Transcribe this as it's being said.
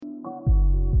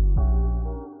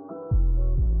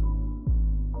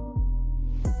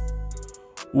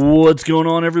What's going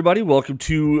on, everybody? Welcome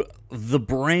to the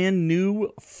brand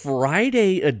new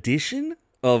Friday edition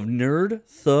of Nerd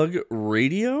Thug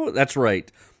Radio. That's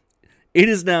right. It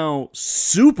is now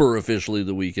super officially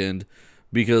the weekend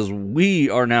because we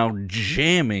are now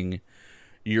jamming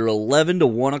your 11 to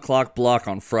 1 o'clock block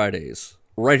on Fridays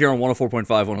right here on 104.5,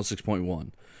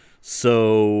 106.1.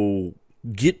 So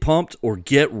get pumped or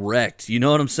get wrecked. You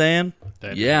know what I'm saying?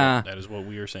 That is what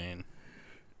we are saying.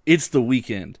 It's the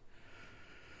weekend.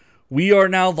 We are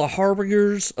now the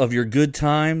harbingers of your good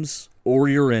times or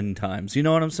your end times. You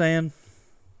know what I'm saying?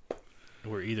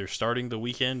 We're either starting the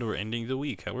weekend or ending the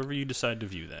week, however you decide to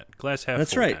view that. Glass half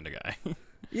full right. kind of guy.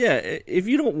 Yeah, if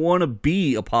you don't want to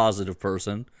be a positive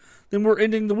person, then we're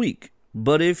ending the week.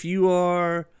 But if you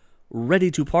are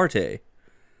ready to partay,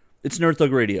 it's Nerd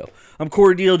Thug Radio. I'm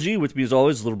Corey DLG. With me as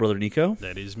always, little brother Nico.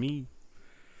 That is me.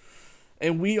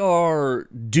 And we are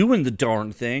doing the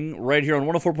darn thing right here on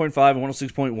 104.5 and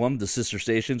 106.1, the sister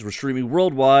stations. We're streaming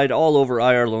worldwide, all over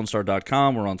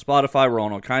irlonestar.com. We're on Spotify. We're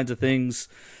on all kinds of things.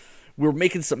 We're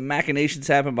making some machinations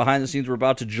happen behind the scenes. We're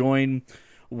about to join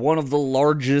one of the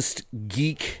largest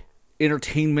geek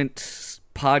entertainment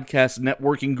podcast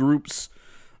networking groups.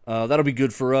 That'll be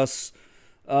good for us.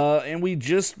 And we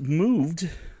just moved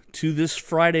to this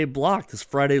Friday block, this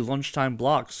Friday lunchtime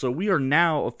block. So we are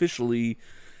now officially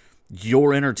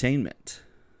your entertainment.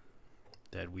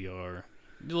 That we are.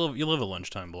 You live a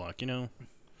lunchtime block, you know?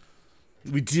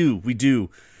 We do.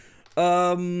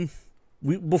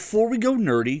 Before we go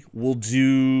nerdy, we'll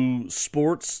do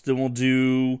sports, then we'll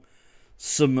do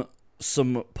some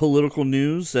political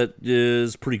news that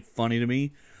is pretty funny to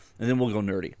me, and then we'll go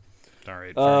nerdy. All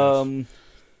right. Fair enough.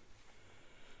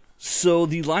 So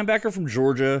the linebacker from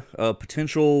Georgia, a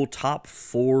potential top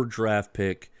 4 draft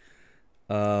pick,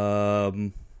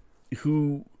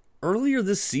 who earlier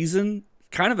this season,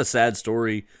 kind of a sad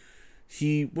story.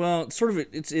 It's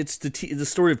the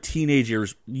story of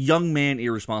young man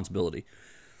irresponsibility.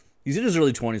 He's in his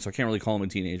early 20s, so I can't really call him a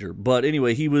teenager. But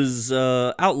anyway, he was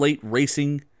out late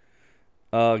racing,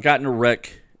 got in a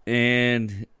wreck,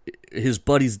 and his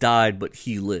buddies died, but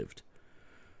he lived.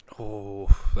 Oh,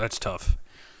 that's tough.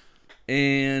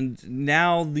 And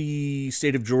now the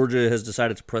state of Georgia has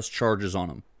decided to press charges on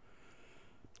him.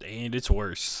 And it's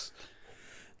worse.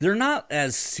 They're not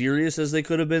as serious as they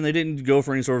could have been. They didn't go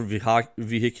for any sort of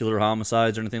vehicular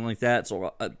homicides or anything like that.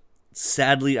 So,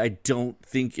 sadly, I don't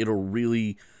think it'll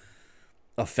really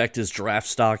affect his draft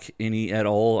stock any at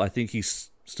all. I think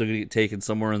he's still going to get taken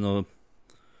somewhere in the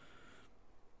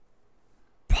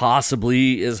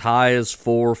possibly as high as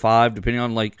 4 or 5, depending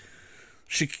on,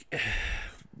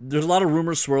 there's a lot of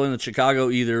rumors swirling that Chicago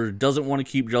either doesn't want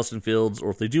to keep Justin Fields, or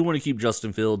if they do want to keep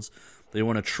Justin Fields, they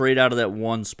want to trade out of that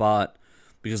one spot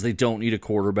because they don't need a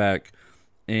quarterback,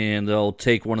 and they'll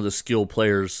take one of the skill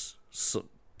players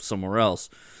somewhere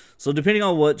else. So depending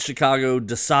on what Chicago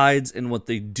decides and what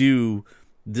they do,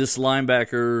 this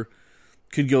linebacker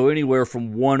could go anywhere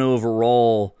from 1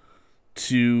 overall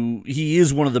to he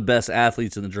is one of the best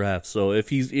athletes in the draft. So if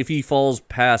he falls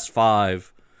past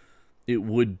 5, it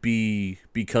would be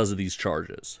because of these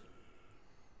charges.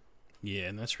 Yeah,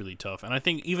 and that's really tough. And I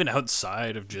think even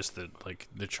outside of just the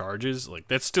charges,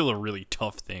 that's still a really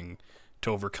tough thing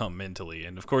to overcome mentally.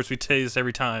 And of course, we say this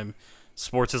every time.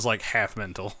 Sports is like half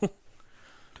mental.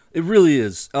 It really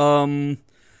is. Now,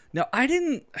 I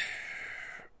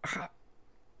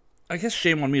guess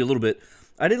shame on me a little bit.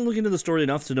 I didn't look into the story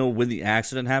enough to know when the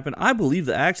accident happened. I believe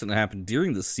the accident happened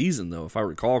during the season, though, if I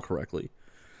recall correctly.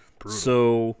 Brutal.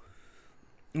 So,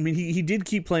 I mean, he did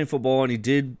keep playing football, and he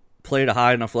did play at a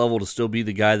high enough level to still be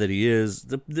the guy that he is.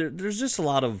 There's just a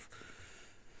lot of...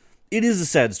 It is a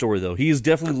sad story, though. He is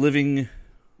definitely living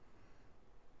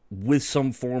with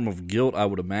some form of guilt, I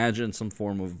would imagine, some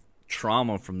form of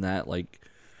trauma from that.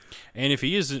 And if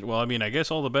he isn't, well, I mean, I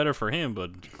guess all the better for him, but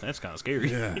that's kind of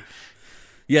scary.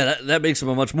 Yeah, that makes him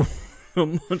a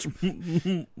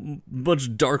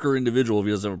much darker individual if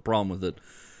he doesn't have a problem with it.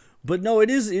 But no,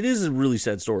 it is a really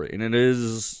sad story, and it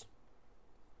is...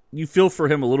 You feel for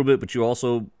him a little bit, but you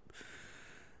also...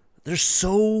 There's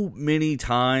so many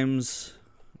times,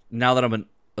 now that I'm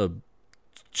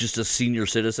just a senior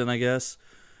citizen, I guess,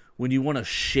 when you want to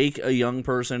shake a young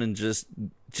person and just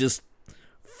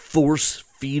force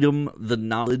feed them the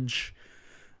knowledge.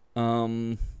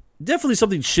 Definitely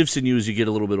something shifts in you as you get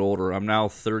a little bit older. I'm now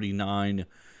 39,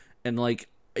 and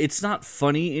it's not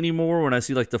funny anymore when I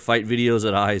see the fight videos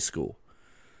at high school.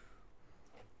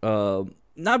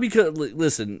 Not because,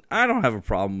 listen, I don't have a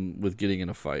problem with getting in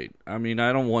a fight. I mean,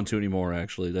 I don't want to anymore,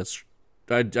 actually.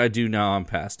 I do now. I'm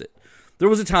past it. There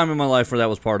was a time in my life where that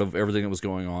was part of everything that was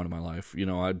going on in my life. You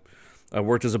know, I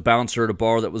worked as a bouncer at a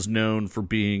bar that was known for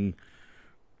being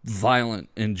violent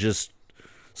and just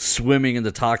swimming in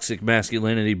the toxic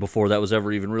masculinity before that was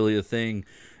ever even really a thing.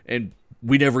 And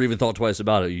we never even thought twice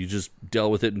about it. You just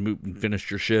dealt with it and moved and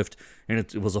finished your shift, and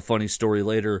it was a funny story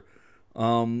later.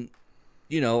 I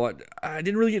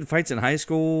didn't really get in fights in high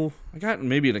school. I got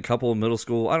maybe in a couple in middle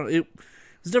school. It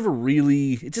just never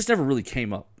really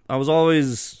came up. I was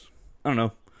always, I don't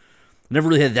know, never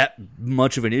really had that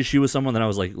much of an issue with someone that I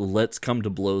was like, let's come to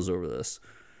blows over this.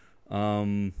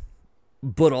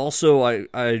 But also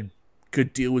I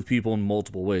could deal with people in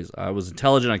multiple ways. I was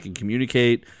intelligent. I can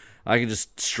communicate. I can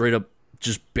just straight up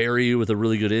just bury you with a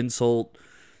really good insult.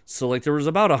 So like there was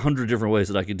about 100 different ways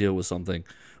that I could deal with something.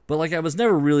 But like I was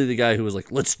never really the guy who was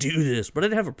like, let's do this. But I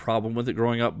didn't have a problem with it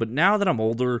growing up. But now that I'm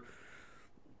older,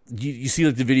 you see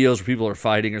like the videos where people are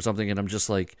fighting or something, and I'm just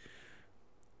like,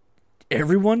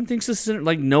 everyone thinks this is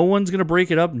like, no one's gonna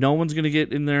break it up. No one's gonna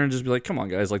get in there and just be like, come on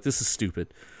guys, like this is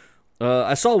stupid.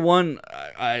 I saw one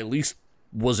I at least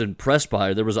was impressed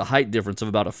by. There was a height difference of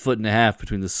about 1.5 feet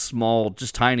between this small,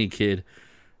 just tiny kid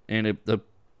and the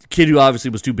kid who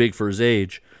obviously was too big for his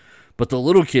age. But the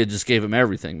little kid just gave him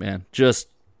everything, man. Just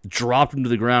dropped him to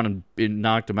the ground and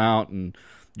knocked him out. And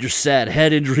you're sad.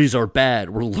 Head injuries are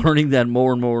bad. We're learning that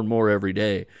more and more and more every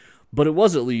day. But it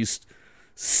was at least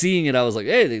seeing it. I was like,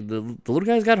 hey, the little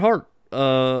guy's got heart.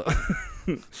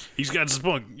 He's got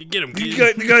spunk. You get him,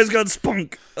 kid. The guy's got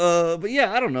spunk. But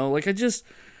yeah, I don't know. Like you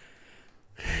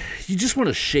just want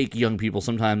to shake young people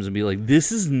sometimes and be like,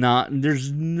 this is not.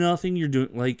 There's nothing you're doing.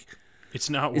 Like it's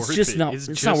not worth it. It's just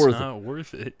not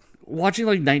worth it. Watching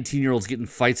like 19-year-olds get in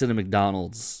fights at a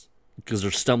McDonald's because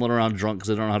they're stumbling around drunk because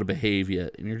they don't know how to behave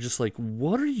yet, and you're just like,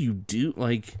 what are you doing?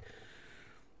 Like,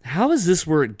 how is this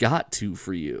where it got to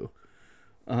for you?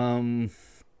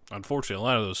 Unfortunately, a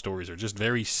lot of those stories are just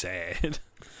very sad.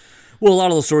 Well, a lot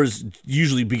of those stories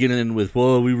usually begin with,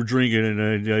 well, we were drinking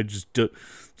and I just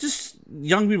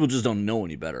young people just don't know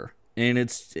any better. And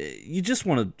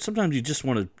sometimes you just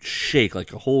want to shake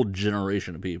like a whole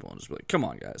generation of people and just be like, come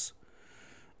on, guys.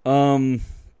 Although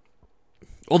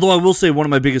I will say one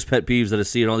of my biggest pet peeves that I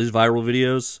see in all these viral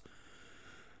videos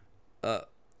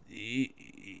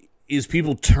is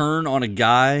people turn on a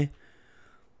guy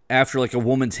after like a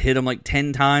woman's hit him like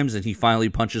 10 times and he finally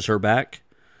punches her back.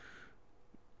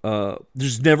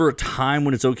 There's never a time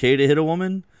when it's okay to hit a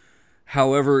woman.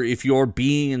 However, if you're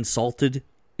being insulted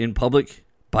in public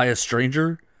by a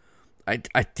stranger, I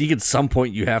think at some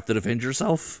point you have to defend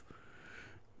yourself.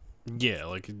 Yeah,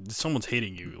 like someone's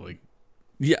hitting you, like.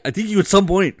 Yeah, I think you at some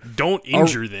point don't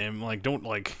injure them. Like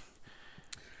don't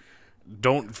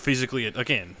physically.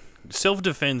 Again,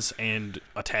 self-defense and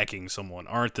attacking someone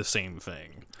aren't the same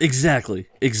thing. Exactly.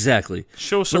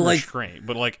 Show some restraint,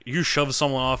 but like you shove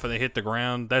someone off and they hit the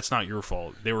ground, that's not your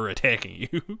fault. They were attacking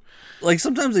you. Like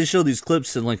sometimes they show these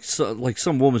clips and like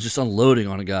some woman's just unloading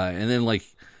on a guy, and then like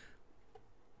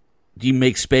he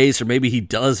makes space, or maybe he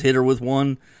does hit her with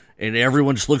one, and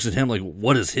everyone just looks at him like,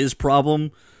 what is his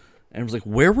problem? And I was like,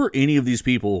 where were any of these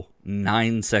people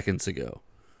 9 seconds ago?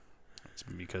 It's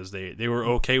because they were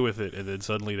okay with it, and then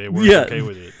suddenly they weren't okay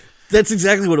with it. That's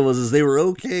exactly what it was, is they were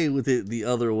okay with it the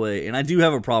other way. And I do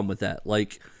have a problem with that.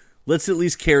 Like, let's at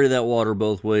least carry that water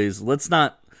both ways. Let's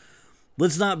not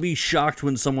be shocked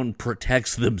when someone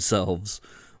protects themselves.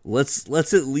 Let's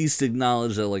at least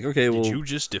acknowledge that, like, okay, well, did you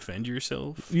just defend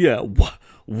yourself? Yeah.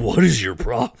 What is your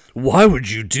problem? Why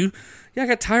would you do? Yeah, I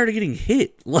got tired of getting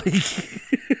hit. Like,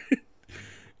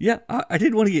 yeah, I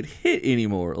didn't want to get hit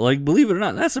anymore. Like, believe it or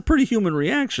not, that's a pretty human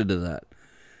reaction to that.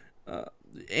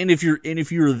 And if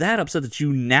you're that upset that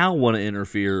you now want to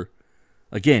interfere,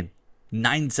 again,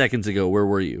 9 seconds ago, where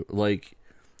were you? Like,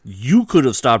 you could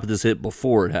have stopped this hit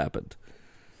before it happened.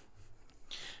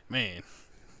 Man,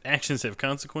 actions have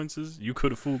consequences. You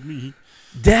could have fooled me.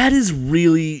 That is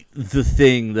really the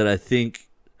thing that I think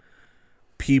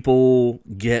people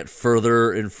get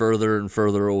further and further and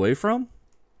further away from.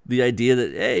 The idea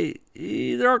that,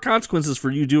 hey, there are consequences for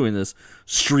you doing this.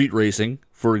 Street racing,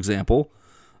 for example.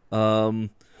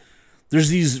 There's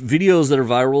these videos that are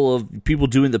viral of people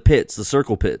doing the pits, the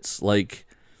circle pits, like,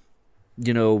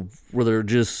 you know, where they're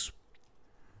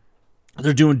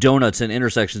doing donuts and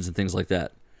intersections and things like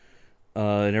that.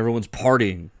 And everyone's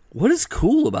partying. What is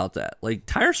cool about that? Like,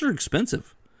 tires are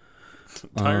expensive.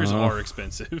 Tires are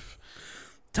expensive.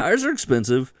 Tires are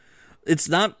expensive. It's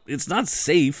not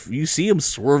safe. You see them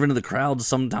swerve into the crowd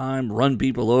sometime, run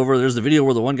people over. There's the video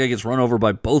where the one guy gets run over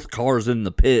by both cars in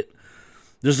the pit.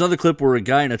 There's another clip where a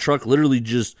guy in a truck literally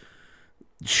just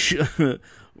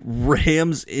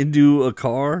rams into a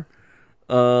car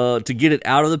to get it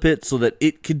out of the pit so that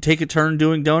it could take a turn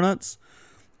doing donuts.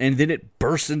 and then it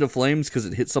bursts into flames because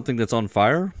it hit something that's on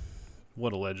fire.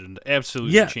 What a legend.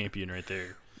 Absolute champion right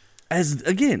there. As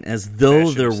though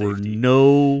Passion there of were safety.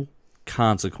 no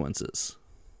consequences.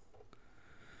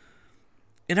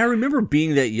 And I remember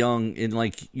being that young and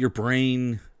like your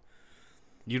brain.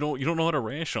 You don't know how to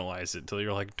rationalize it till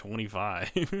you're like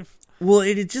 25. Well,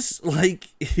 it just like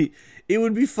it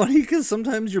would be funny because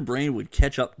sometimes your brain would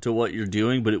catch up to what you're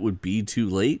doing, but it would be too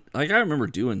late. Like I remember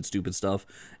doing stupid stuff,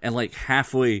 and like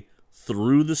halfway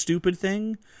through the stupid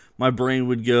thing, my brain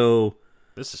would go,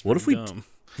 This is "What if dumb.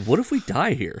 what if we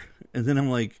die here?" And then I'm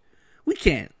like, "We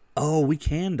can't. Oh, we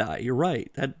can die. You're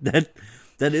right. That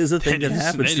is a thing that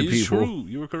happens to people. True.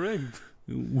 You were correct.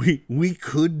 We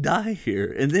could die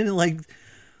here." And then like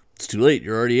it's too late.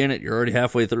 You're already in it. You're already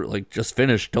halfway through. Like, just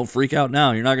finish. Don't freak out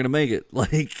now. You're not going to make it.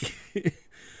 Like,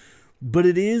 but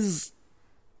it is,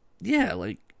 yeah,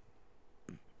 like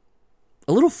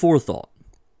a little forethought.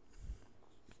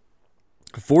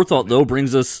 Forethought, though,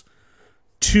 brings us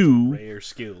to... Rare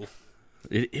skill.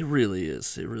 It really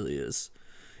is. It really is.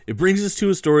 It brings us to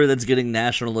a story that's getting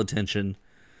national attention.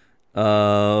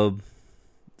 So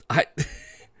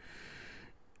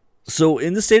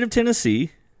in the state of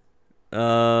Tennessee...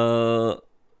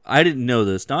 I didn't know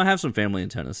this. Now I have some family in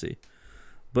Tennessee,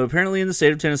 but apparently in the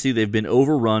state of Tennessee, they've been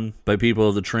overrun by people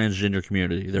of the transgender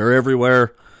community. They're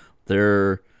everywhere.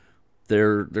 They're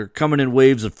coming in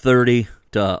waves of 30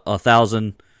 to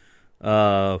 1,000.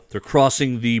 They're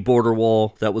crossing the border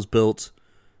wall that was built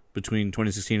between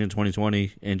 2016 and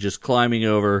 2020 and just climbing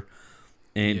over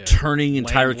and turning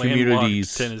entire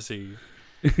communities. Tennessee.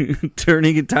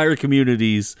 Turning entire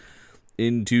communities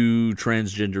into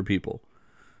transgender people.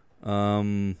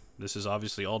 This is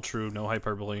obviously all true, no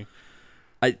hyperbole.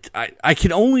 I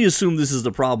can only assume this is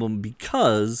the problem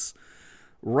because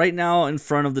right now in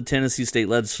front of the Tennessee state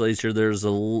legislature there's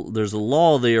a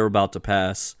law they are about to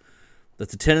pass that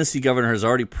the Tennessee governor has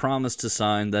already promised to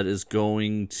sign that is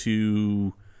going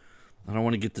to, I don't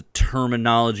want to get the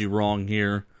terminology wrong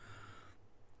here.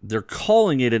 They're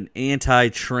calling it an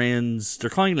anti-drag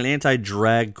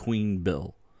queen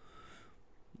bill.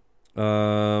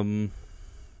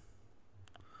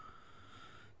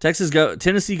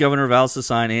 Tennessee governor vows to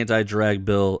sign anti-drag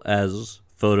bill as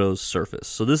photos surface.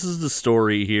 So this is the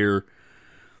story here.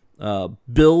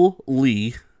 Bill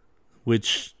Lee,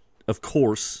 which of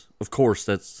course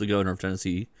that's the governor of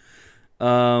Tennessee.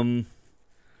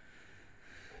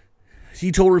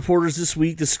 He told reporters this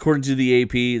week, this is according to the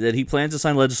AP, that he plans to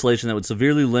sign legislation that would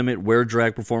severely limit where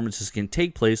drag performances can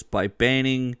take place by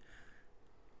banning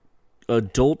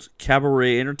adult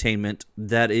cabaret entertainment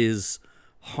that is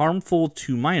harmful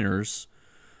to minors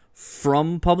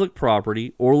from public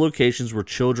property or locations where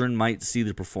children might see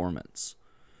the performance.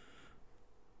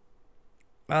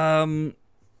 There's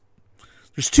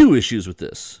two issues with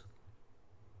this.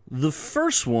 The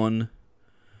first one,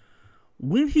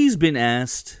 when he's been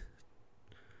asked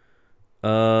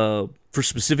for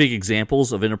specific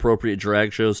examples of inappropriate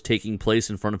drag shows taking place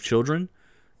in front of children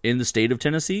in the state of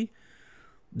Tennessee,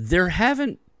 there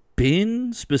haven't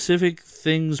been specific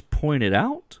things pointed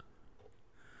out.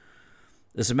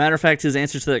 As a matter of fact, his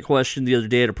answer to that question the other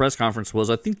day at a press conference was,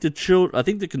 I think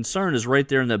the concern is right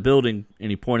there in that building,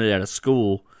 and he pointed at a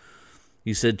school.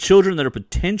 He said, children that are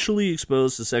potentially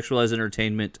exposed to sexualized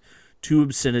entertainment, to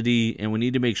obscenity, and we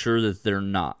need to make sure that they're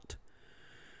not.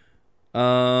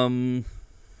 Yeah,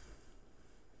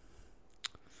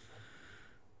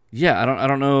 I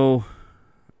don't know.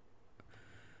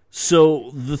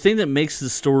 So the thing that makes the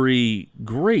story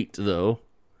great, though,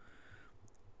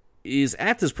 is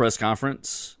at this press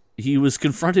conference, he was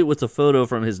confronted with a photo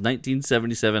from his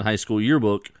 1977 high school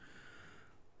yearbook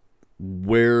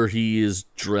where he is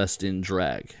dressed in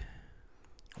drag.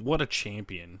 What a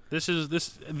champion.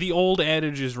 The old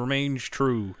adage remains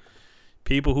true.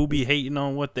 People who be hating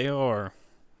on what they are,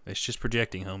 it's just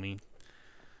projecting, homie.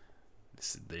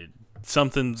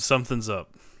 Something's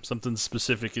up. Something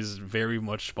specific is very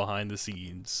much behind the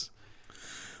scenes.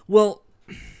 Well,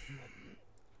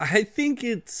 I think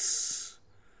it's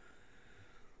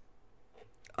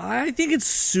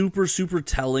super, super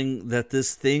telling that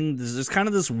there's kind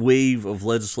of this wave of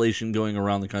legislation going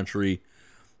around the country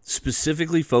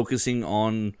specifically focusing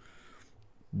on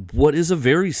what is a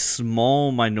very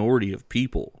small minority of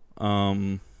people.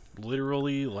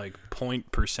 Literally like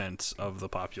 0% of the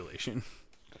population.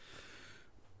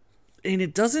 And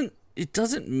it doesn't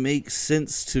make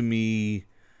sense to me.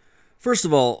 First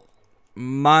of all,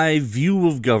 my view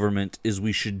of government is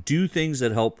we should do things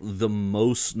that help the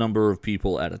most number of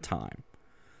people at a time.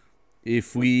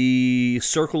 If we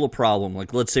circle a problem,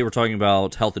 like let's say we're talking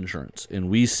about health insurance,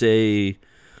 and we say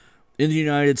In the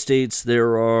United States,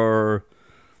 there are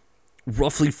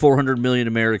roughly 400 million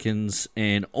Americans,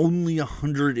 and only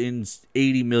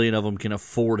 180 million of them can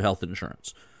afford health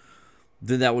insurance.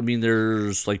 Then that would mean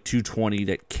there's like 220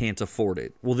 that can't afford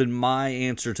it. Well, then my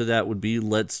answer to that would be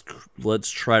let's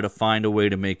try to find a way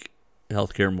to make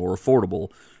healthcare more affordable,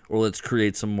 or let's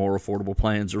create some more affordable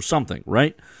plans or something,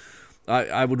 right?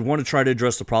 I would want to try to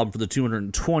address the problem for the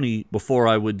 220 before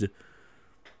I would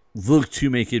look to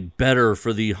make it better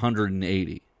for the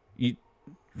 180.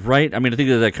 Right? I mean, I think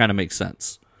that kind of makes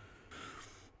sense.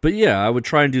 But yeah, I would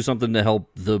try and do something to help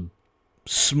the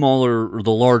smaller or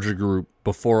the larger group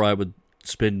before I would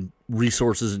spend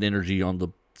resources and energy on the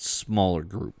smaller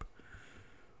group.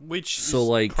 Which is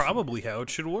probably how it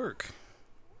should work.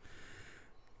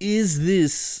 Is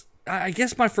this... I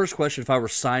guess my first question, if I were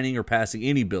signing or passing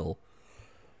any bill,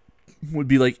 would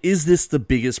be like, is this the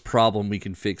biggest problem we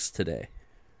can fix today?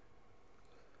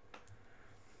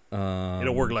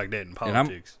 It'll work like that in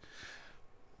politics.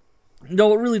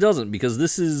 No, it really doesn't, because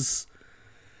this is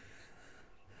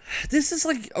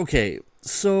like, okay,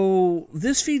 so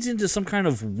this feeds into some kind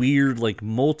of weird, like,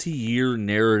 multi-year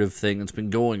narrative thing that's been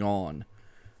going on.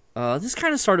 This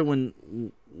kind of started when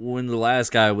the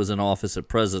last guy was in office as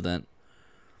president,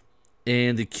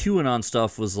 and the QAnon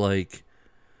stuff was like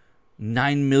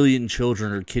 9 million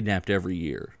children are kidnapped every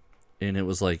year. And it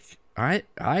was like, I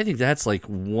think that's like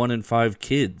 1 in 5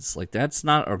 kids. Like, that's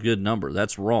not a good number.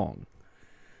 That's wrong.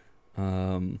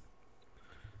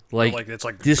 Like it's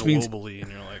like this globally, means,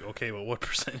 and you're like, okay, but what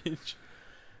percentage?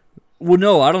 Well,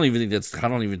 no, I don't even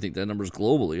think that number's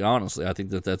globally. Honestly, I think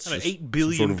that's just 8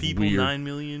 billion sort of people, weird. 9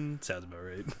 million sounds about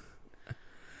right.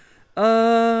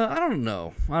 I don't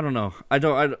know.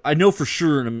 I know for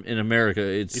sure in America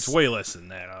it's way less than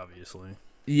that, obviously.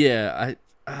 Yeah,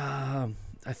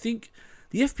 I think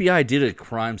the FBI did a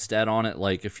crime stat on it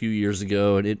like a few years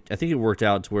ago, and I think it worked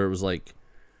out to where it was like,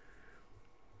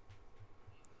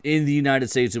 in the United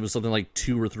States, it was something like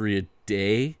 2 or 3 a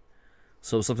day.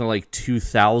 So something like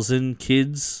 2,000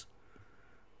 kids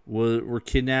were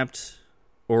kidnapped,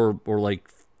 or like,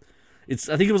 I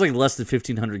think it was like less than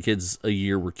 1,500 kids a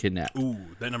year were kidnapped. Ooh,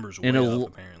 that number's way up,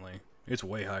 apparently. It's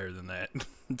way higher than that.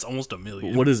 It's almost 1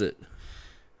 million. What is it?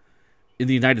 In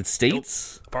the United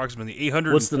States? Nope. Approximately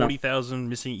 840,000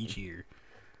 missing each year.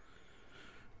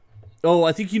 Oh,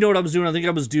 I think you know what I was doing? I think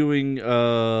I was doing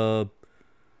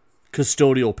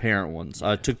custodial parent ones.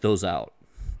 I took those out.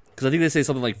 Because I think they say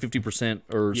something like 50%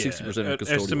 or 60% of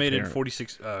custodial estimated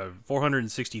parent.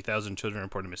 460,000 children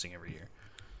reported missing every year.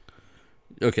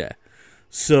 Okay.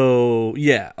 So,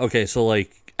 yeah. Okay, so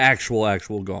like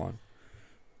actual gone.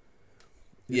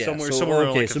 Yeah,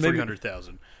 somewhere like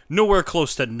 300,000. Nowhere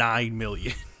close to 9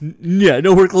 million. Yeah,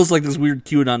 nowhere close to like this weird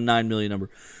QAnon 9 million number.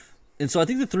 And so I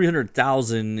think the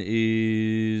 300,000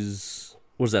 is,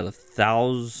 what is that,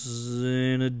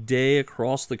 1,000 a day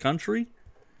across the country?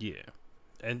 Yeah.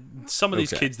 And some of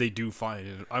these kids they do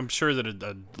find. I'm sure that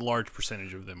a large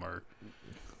percentage of them are.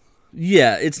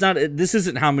 Yeah, it's not. This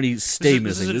isn't how many stay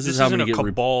missing. This is how many a get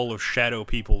cabal of shadow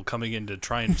people coming in to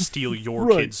try and steal your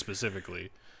Right. kids specifically.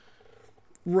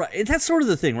 Right, and that's sort of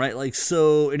the thing, right? Like,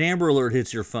 so an Amber Alert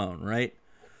hits your phone, right?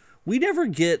 We never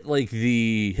get like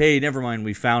the "hey, never mind,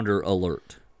 we found her"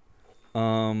 alert.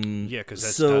 Yeah, because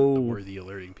that's not the worthy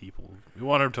alerting people. We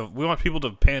want people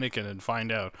to panic and then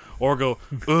find out, or go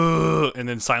ugh, and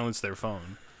then silence their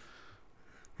phone.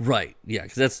 Right. Yeah,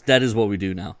 because that is what we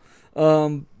do now.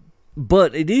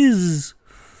 But it is.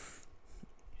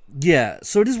 Yeah,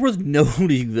 so it is worth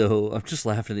noting, though. I'm just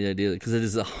laughing at the idea because it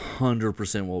is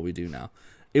 100% what we do now.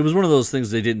 It was one of those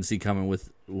things they didn't see coming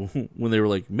with when they were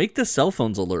like, make the cell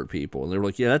phones alert people, and they were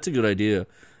like, yeah, that's a good idea.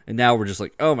 And now we're just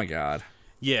like, oh my god.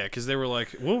 Yeah, because they were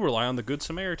like, we'll rely on the Good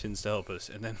Samaritans to help us.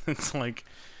 And then it's like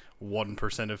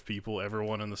 1% of people,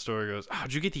 everyone in the store goes, oh,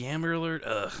 did you get the Amber Alert?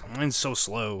 Ugh, mine's so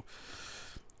slow.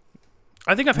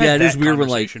 I think I've had that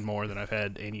conversation more than I've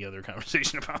had any other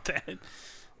conversation about that.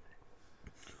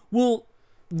 Well,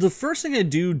 the first thing I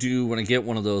do when I get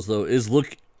one of those, though, is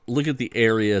look at the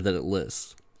area that it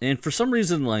lists. And for some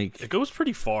reason, like... It goes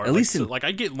pretty far. At least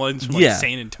I get ones from like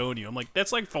San Antonio. I'm like,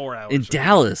 that's like 4 hours. In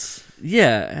Dallas.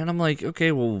 Yeah. And I'm like,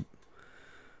 okay, well...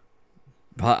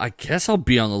 I guess I'll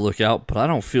be on the lookout, but I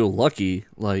don't feel lucky.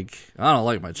 Like, I don't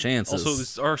like my chances.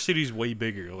 Also, our city's way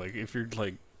bigger. Like, if you're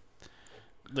like,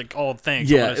 oh,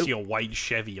 thanks, I'm going to see a white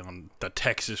Chevy on the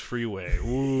Texas freeway.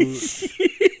 Ooh.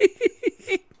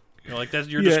 Like,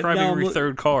 you're describing your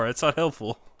third car. That's not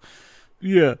helpful.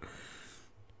 Yeah.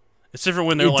 It's different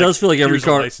when they're it does feel like every here's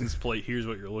car a license plate, here's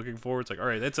what you're looking for. It's like, all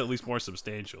right, that's at least more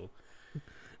substantial.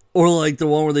 Or like the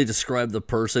one where they describe the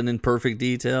person in perfect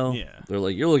detail. Yeah. They're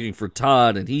like, you're looking for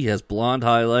Todd, and he has blonde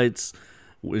highlights.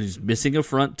 He's missing a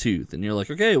front tooth. And you're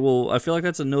like, okay, well, I feel like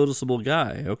that's a noticeable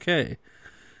guy. Okay.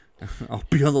 I'll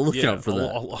be on the lookout for that.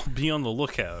 I'll be on the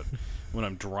lookout when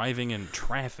I'm driving in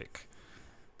traffic.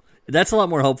 That's a lot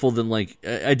more helpful than, like,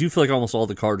 I do feel like almost all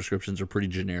the car descriptions are pretty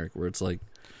generic, where it's like,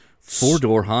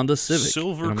 4-door Honda Civic.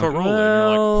 Silver Corolla. And you're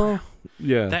like, wow,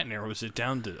 yeah. that narrows it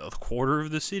down to a quarter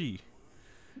of the city.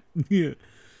 Yeah.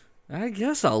 I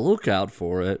guess I'll look out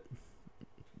for it.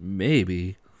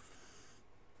 Maybe.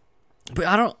 But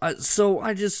I don't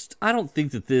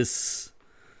think that this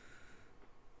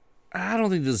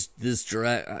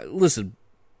listen,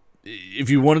 if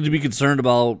you wanted to be concerned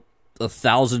about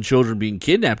 1,000 children being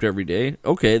kidnapped every day,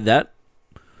 okay,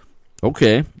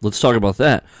 let's talk about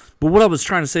that. But what I was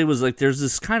trying to say was, like, there's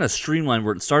this kind of streamline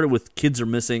where it started with kids are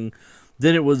missing,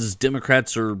 then it was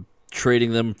Democrats are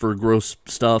trading them for gross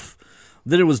stuff,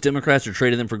 then it was Democrats are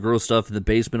trading them for gross stuff in the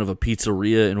basement of a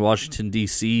pizzeria in Washington,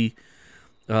 D.C.,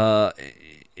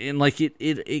 and like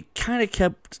it kind of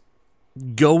kept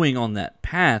going on that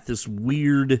path, this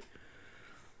weird.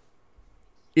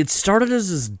 It started as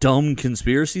this dumb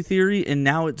conspiracy theory, and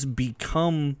now it's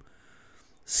become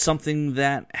something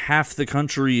that half the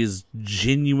country is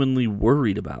genuinely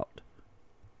worried about.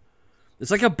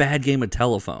 It's like a bad game of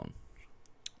telephone.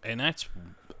 And that's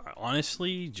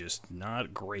honestly just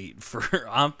not great for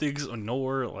optics,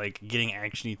 nor like getting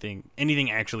anything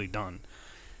actually done.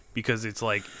 Because it's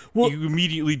like, you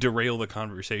immediately derail the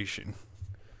conversation.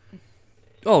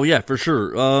 Oh yeah, for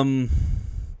sure.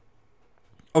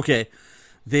 Okay,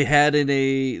 they had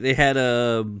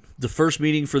the first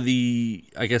meeting for the,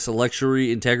 I guess, Electoral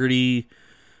Integrity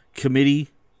Committee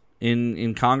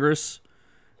in Congress.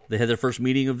 They had their first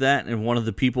meeting of that, and one of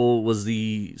the people was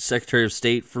the Secretary of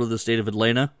State for the state of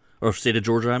Atlanta, or state of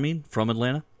Georgia, from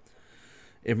Atlanta.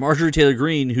 And Marjorie Taylor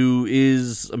Greene, who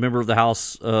is a member of the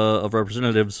House of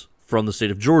Representatives from the state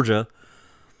of Georgia,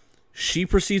 she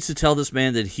proceeds to tell this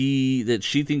man that she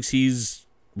thinks he's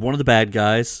one of the bad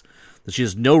guys, that she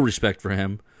has no respect for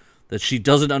him, that she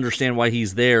doesn't understand why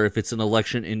he's there if it's an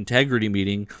election integrity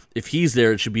meeting. If he's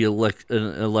there, it should be an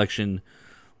election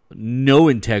no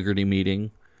integrity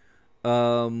meeting.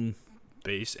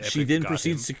 She then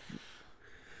proceeds to...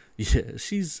 Yeah,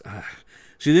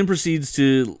 she then proceeds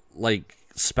to, like,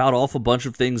 spout off a bunch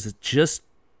of things that just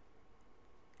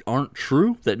aren't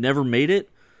true, that never made it.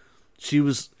 She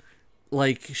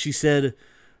said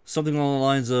something along the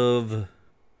lines of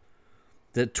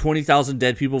that 20,000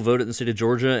 dead people voted in the state of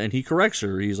Georgia, and he corrects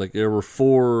her. He's like, there were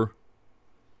 4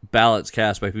 ballots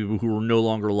cast by people who were no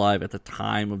longer alive at the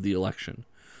time of the election.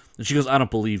 And she goes, I don't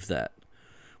believe that.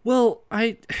 Well,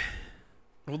 then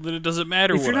it doesn't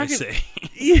matter what I say.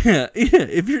 Yeah.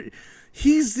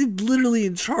 He's literally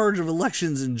in charge of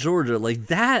elections in Georgia. Like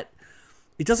that,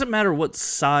 it doesn't matter what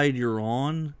side you're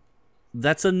on.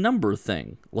 That's a number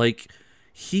thing. Like,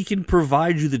 he can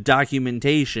provide you the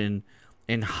documentation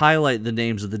and highlight the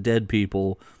names of the dead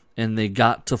people, and they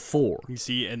got to 4. You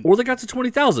see, or they got to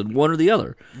 20,000, one or the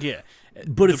other. Yeah.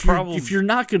 But if you're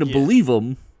not going to believe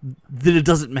him, then it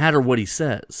doesn't matter what he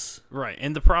says. Right,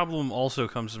 and the problem also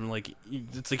comes from, like,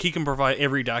 it's like he can provide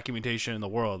every documentation in the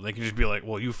world. They can just be like,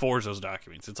 well, you forged those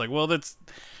documents. It's like, well,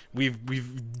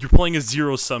 you're playing a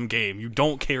zero-sum game. You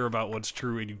don't care about what's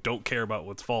true, and you don't care about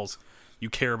what's false. You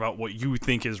care about what you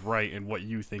think is right and what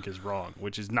you think is wrong,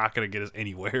 which is not going to get us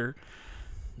anywhere.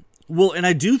 Well, and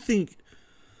I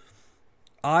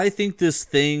think this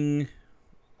thing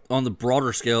on the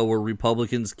broader scale where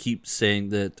Republicans keep saying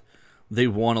that they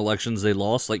won elections they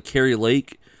lost, like Carrie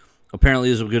Lake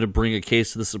apparently is going to bring a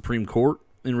case to the Supreme Court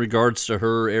in regards to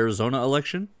her Arizona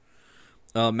election.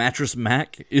 Mattress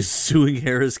Mac is suing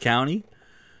Harris County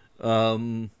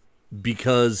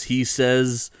because he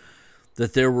says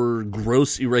that there were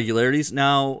gross irregularities.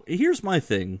 Now, here's my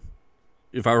thing.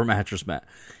 If I were Mattress Mac,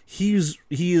 he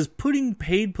is putting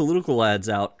paid political ads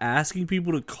out, asking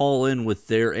people to call in with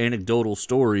their anecdotal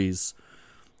stories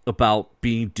about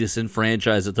being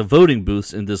disenfranchised at the voting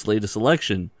booths in this latest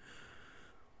election.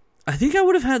 I think I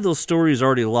would have had those stories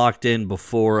already locked in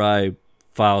before I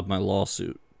filed my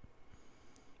lawsuit.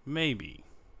 Maybe.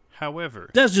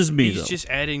 However, that's just me. He's just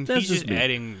adding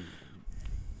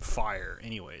fire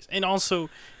anyways. And also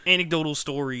anecdotal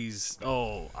stories.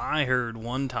 Oh, I heard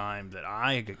one time that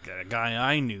a guy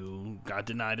I knew got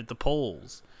denied at the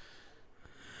polls.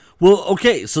 Well,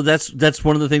 okay, so that's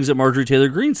one of the things that Marjorie Taylor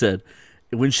Greene said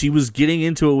when she was getting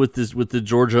into it with the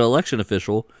Georgia election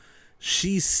official.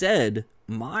 She said,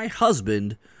 my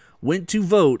husband went to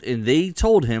vote, and they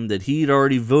told him that he'd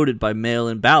already voted by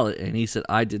mail-in ballot, and he said,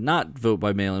 I did not vote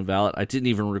by mail-in ballot. I didn't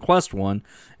even request one,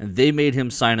 and they made him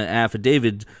sign an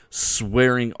affidavit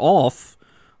swearing off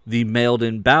the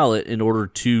mailed-in ballot in order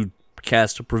to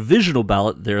cast a provisional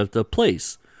ballot there at the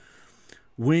place.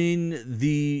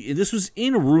 This was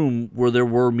in a room where there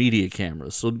were media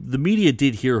cameras, so the media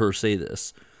did hear her say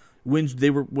this. When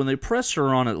they pressed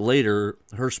her on it later,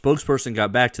 her spokesperson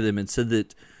got back to them and said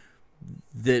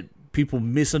that people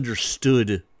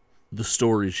misunderstood the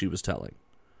story she was telling.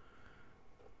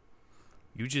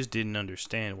 You just didn't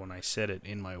understand when I said it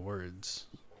in my words.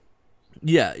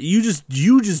 Yeah, you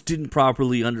just didn't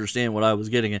properly understand what I was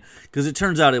getting at, because it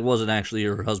turns out it wasn't actually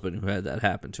her husband who had that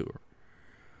happen to her.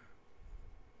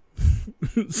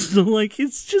 So, like,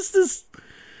 it's just this...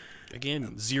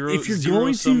 Again, zero if you're zero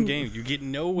going sum to... game. You get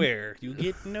nowhere.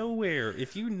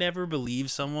 If you never believe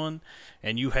someone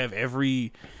and you have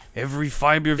every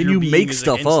fiber of and your you being make is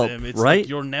stuff against up, them, it's right? like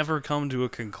you'll never come to a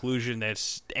conclusion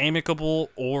that's amicable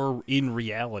or in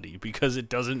reality, because it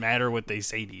doesn't matter what they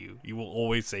say to you. You will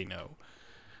always say no.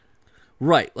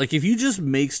 Right. Like, if you just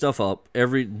make stuff up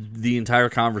the entire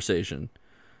conversation,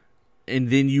 and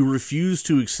then you refuse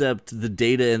to accept the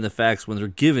data and the facts when they're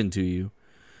given to you,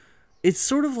 it's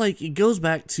sort of like, it goes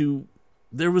back to,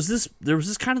 there was this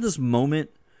kind of this moment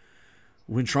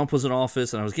when Trump was in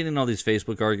office, and I was getting all these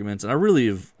Facebook arguments, and I really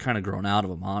have kind of grown out of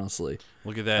them, honestly.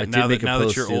 Look at that. Now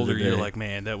that you're older, you're like,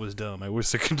 man, that was dumb. I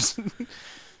wish I could just...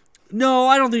 No,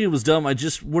 I don't think it was dumb.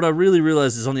 What I really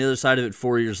realized is, on the other side of it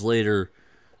 4 years later,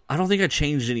 I don't think I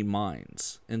changed any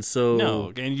minds. And so...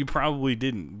 No, and you probably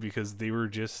didn't, because they were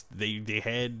just... They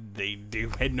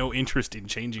had no interest in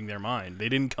changing their mind. They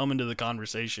didn't come into the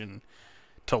conversation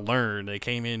to learn. They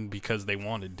came in because they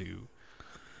wanted to.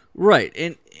 Right.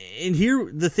 And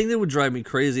here, the thing that would drive me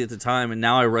crazy at the time, and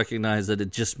now I recognize that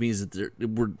it just means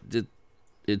that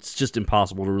it's just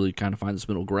impossible to really kind of find this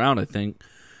middle ground, I think.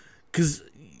 Because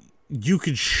you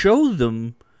could show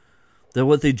them that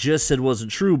what they just said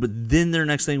wasn't true, but then their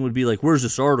next thing would be like, where's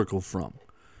this article from?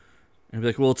 And be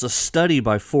like, well, it's a study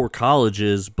by 4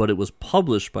 colleges, but it was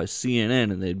published by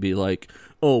CNN. And they'd be like,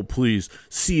 oh, please,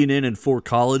 CNN and 4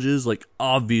 colleges? Like,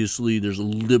 obviously there's a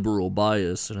liberal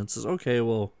bias. And it says, okay,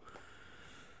 well,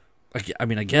 I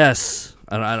mean, I guess.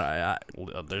 I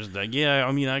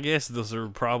guess those are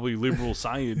probably liberal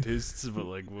scientists, but,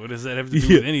 like, what does that have to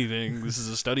do with anything? This is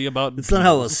a study about... It's not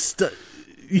how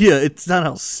it's not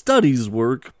how studies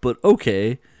work, but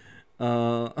okay.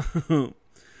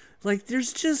 Like,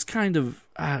 there's just kind of...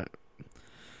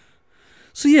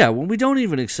 So, yeah, when we don't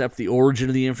even accept the origin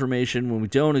of the information, when we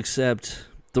don't accept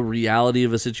the reality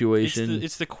of a situation...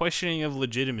 It's the questioning of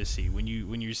legitimacy. When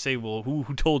you say, well, who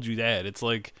told you that? It's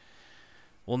like,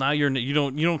 well, now you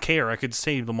don't care. I could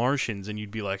say the Martians, and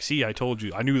you'd be like, see, I told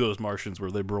you. I knew those Martians were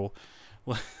liberal.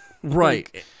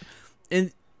 Right.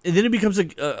 And then it becomes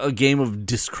a game of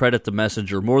discredit the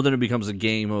messenger, more than it becomes a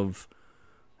game of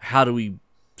how do we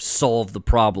solve the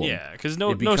problem. Yeah, because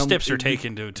no steps are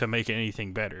taken to make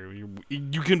anything better.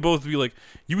 You can both be like,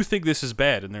 you think this is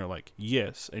bad, and they're like,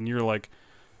 yes. And you're like,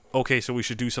 okay, so we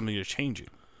should do something to change it.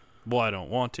 Well, I don't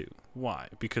want to. Why?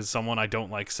 Because someone I don't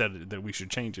like said that we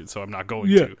should change it, so I'm not going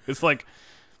to. It's like,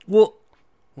 well,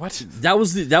 what? That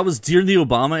was during the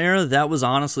Obama era. That was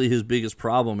honestly his biggest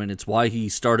problem, and it's why he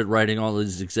started writing all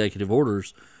these executive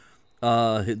orders.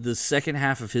 The second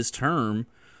half of his term,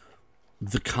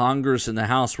 the Congress and the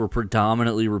House were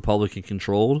predominantly Republican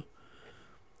controlled,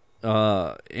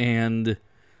 and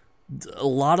a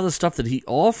lot of the stuff that he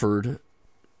offered,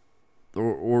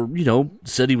 or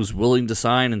said he was willing to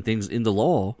sign and things into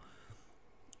law,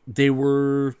 they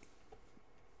were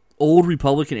old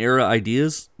Republican era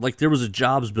ideas. Like, there was a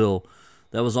jobs bill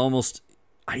that was almost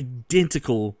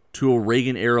identical to a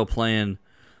Reagan era plan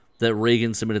that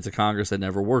Reagan submitted to Congress that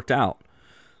never worked out.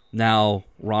 Now,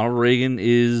 Ronald Reagan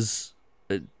is,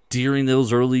 during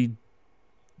those early,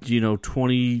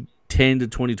 2010 to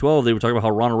 2012, they were talking about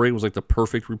how Ronald Reagan was like the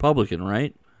perfect Republican,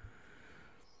 right?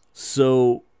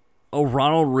 So a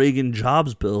Ronald Reagan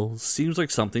jobs bill seems like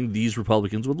something these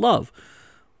Republicans would love.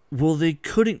 Well, they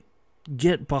couldn't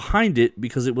get behind it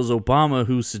because it was Obama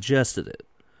who suggested it.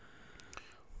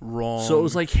 Wrong. So it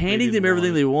was like handing them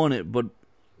everything they wanted, but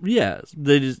yeah,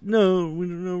 they just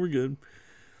we're good.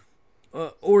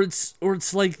 Or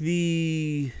it's like at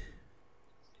the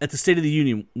State of the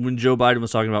Union when Joe Biden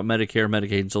was talking about Medicare,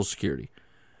 Medicaid, and Social Security,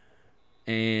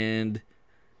 and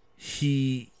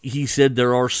he said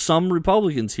there are some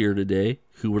Republicans here today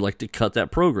who would like to cut that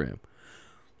program.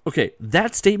 Okay,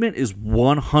 that statement is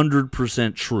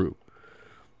 100% true.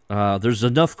 There's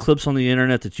enough clips on the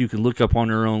internet that you can look up on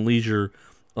your own leisure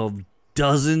of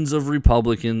dozens of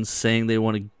Republicans saying they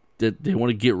want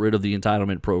to get rid of the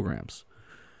entitlement programs.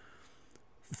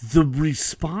 The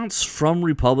response from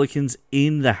Republicans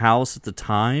in the House at the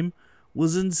time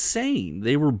was insane.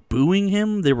 They were booing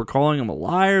him. They were calling him a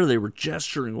liar. They were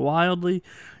gesturing wildly.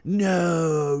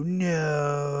 No,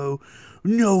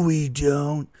 we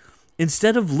don't.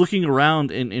 Instead of looking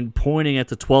around and pointing at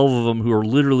the 12 of them who are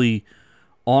literally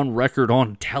on record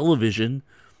on television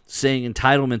saying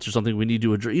entitlements are something we need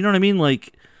to address. You know what I mean?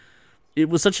 Like, it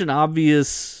was such an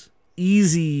obvious,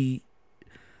 easy...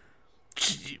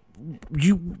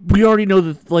 We already know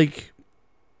that, like,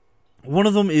 one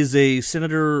of them is a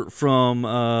senator from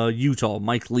Utah,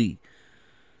 Mike Lee.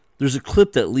 There's a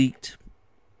clip that leaked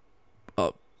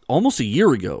almost a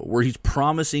year ago where he's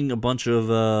promising a bunch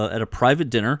of, at a private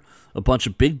dinner, a bunch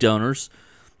of big donors.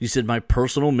 He said, my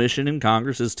personal mission in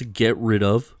Congress is to get rid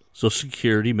of Social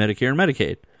Security, Medicare, and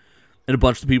Medicaid. And a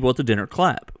bunch of the people at the dinner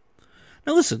clap.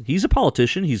 Now listen, he's a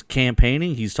politician. He's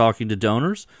campaigning. He's talking to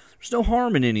donors. There's no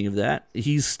harm in any of that.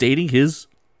 He's stating his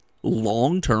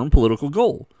long-term political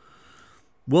goal.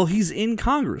 Well, he's in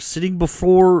Congress, sitting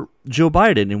before Joe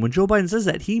Biden. And when Joe Biden says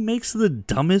that, he makes the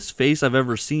dumbest face I've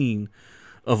ever seen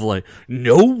of like,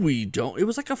 no, we don't. It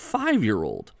was like a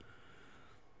 5-year-old.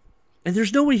 And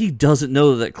there's no way he doesn't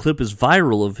know that clip is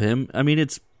viral of him. I mean,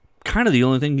 it's kind of the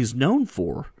only thing he's known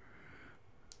for.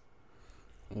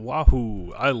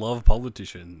 Wahoo. I love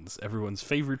politicians. Everyone's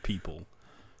favorite people.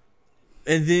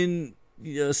 And then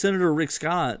Senator Rick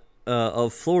Scott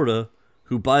of Florida,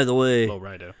 who, by the way...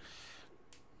 Florida.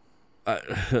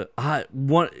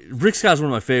 Rick Scott's one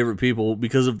of my favorite people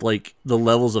because of like the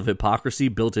levels of hypocrisy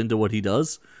built into what he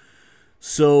does.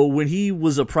 So when he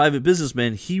was a private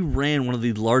businessman, he ran one of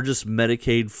the largest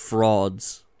Medicaid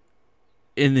frauds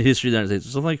in the history of the United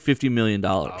States. Something like $50 million.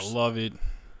 I love it.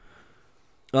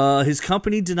 His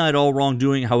company denied all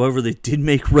wrongdoing. However, they did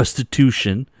make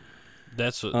restitution.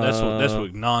 That's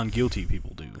what non-guilty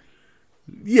people do.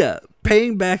 Yeah,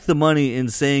 paying back the money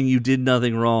and saying you did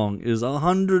nothing wrong is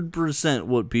 100%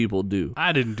 what people do.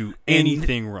 I didn't do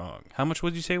anything wrong. How much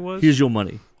would you say it was? Here's your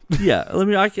money. Yeah,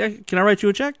 can I write you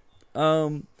a check?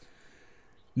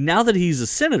 Now that he's a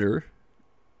senator,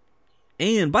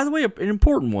 and by the way, an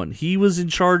important one, he was in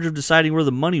charge of deciding where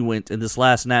the money went in this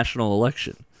last national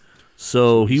election.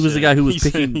 So he was the guy who was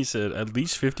picking. He said at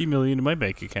least $50 million in my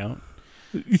bank account.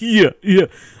 Yeah.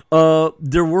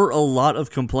 There were a lot of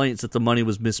complaints that the money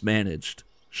was mismanaged.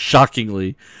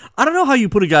 Shockingly, I don't know how you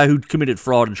put a guy who committed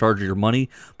fraud in charge of your money,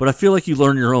 but I feel like you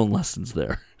learn your own lessons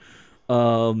there.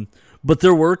 But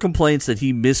there were complaints that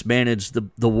he mismanaged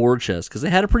the war chest because they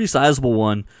had a pretty sizable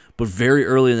one, but very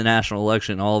early in the national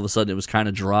election, all of a sudden it was kind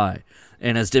of dry.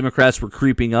 And as Democrats were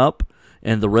creeping up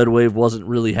and the red wave wasn't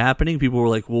really happening, people were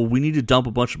like, "Well, we need to dump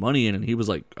a bunch of money in," and he was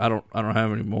like, "I don't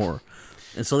have any more."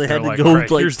 And so they had to go. Right,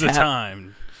 here's the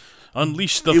time.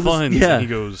 Unleash the funds. Yeah. And he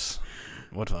goes,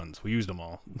 "What funds? We used them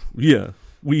all." Yeah.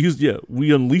 We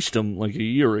unleashed them like a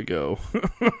year ago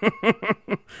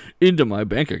into my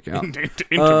bank account.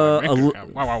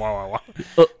 Wow.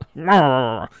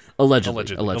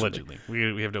 Allegedly.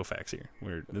 We have no facts here.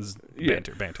 This is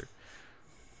banter.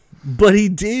 But he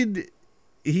did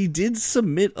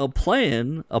submit a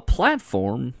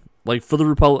platform, like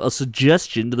for a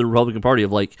suggestion to the Republican Party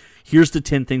of like, here's the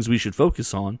 10 things we should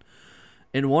focus on.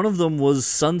 And one of them was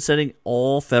sunsetting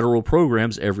all federal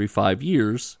programs every 5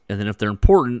 years, and then if they're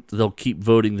important, they'll keep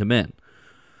voting them in.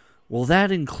 Well,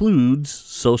 that includes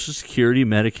Social Security,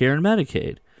 Medicare, and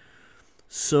Medicaid.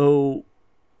 So,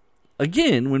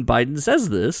 again, when Biden says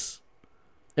this,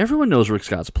 everyone knows Rick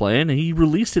Scott's plan, and he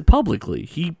released it publicly.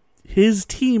 His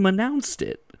team announced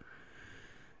it.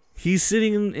 He's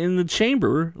sitting in the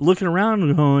chamber looking around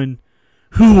and going,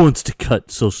 who wants to cut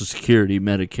Social Security,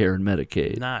 Medicare, and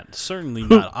Medicaid? Certainly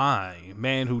not I,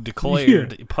 man who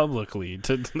declared publicly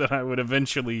that I would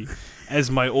eventually, as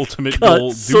my ultimate goal,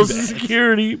 do Social that.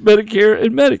 Security, Medicare,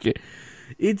 and Medicaid.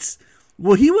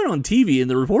 He went on TV and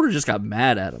the reporter just got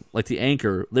mad at him, like the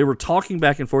anchor. They were talking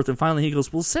back and forth, and finally he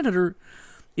goes, "Well, Senator,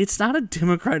 it's not a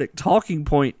Democratic talking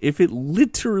point if it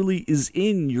literally is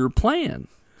in your plan."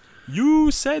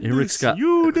 You said and Rick this. Scott,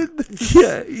 You did this.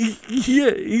 Yeah.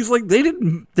 He's like, they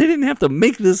didn't have to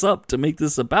make this up to make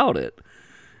this about it.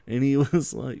 And he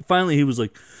was like, finally he was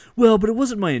like, well, but it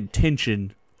wasn't my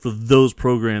intention for those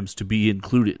programs to be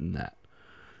included in that.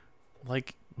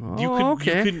 Like, you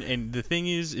couldn't. And the thing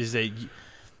is that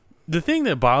the thing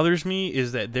that bothers me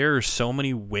is that there are so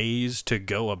many ways to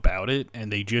go about it, and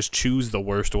they just choose the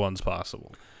worst ones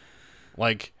possible.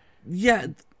 Like, yeah.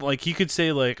 Like, you could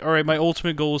say, like, all right, my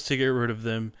ultimate goal is to get rid of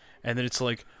them. And then it's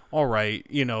like, all right,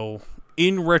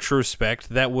 in retrospect,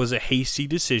 that was a hasty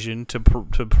decision to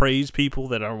praise people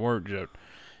that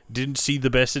didn't see the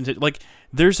best in it. Like,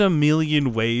 there's a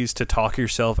million ways to talk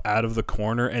yourself out of the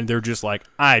corner, and they're just like,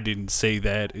 I didn't say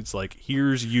that. It's like,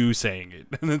 here's you saying it.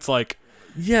 And it's like,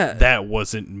 yeah, that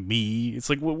wasn't me. It's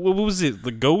like, what was it?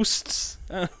 The ghosts?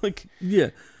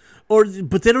 Yeah.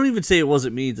 But they don't even say it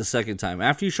wasn't me the second time.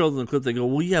 After you show them the clip, they go,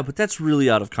 well, yeah, but that's really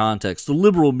out of context. The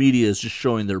liberal media is just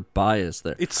showing their bias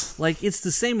there. It's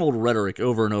the same old rhetoric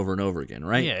over and over and over again,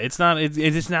 right? Yeah, it's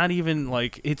not even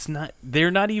like,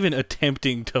 they're not even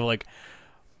attempting to like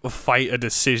fight a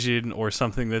decision or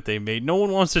something that they made. No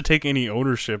one wants to take any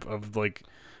ownership of like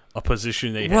a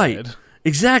position they had.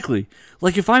 Exactly.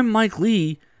 Like, if I'm Mike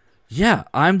Lee, yeah,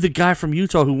 I'm the guy from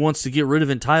Utah who wants to get rid of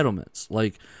entitlements.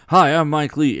 Like, hi, I'm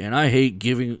Mike Lee, and I hate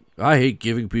giving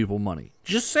people money.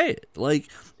 Just say it. Like,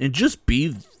 and just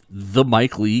be the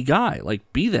Mike Lee guy.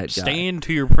 Like, be that guy. Stand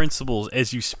to your principles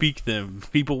as you speak them.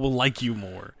 People will like you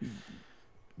more.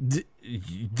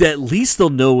 At least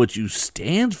they'll know what you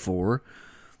stand for.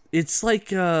 It's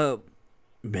like, man,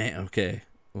 okay.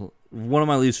 One of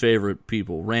my least favorite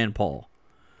people, Rand Paul.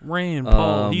 Rand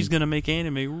Paul, he's gonna make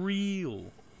anime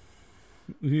real.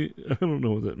 I don't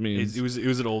know what that means. It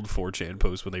was an old 4chan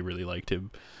post when they really liked him.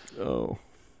 Oh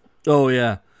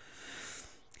yeah.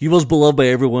 He was beloved by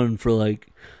everyone for like.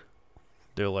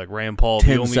 They're like, Rand Paul,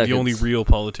 the only real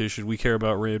politician. We care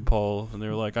about Rand Paul, and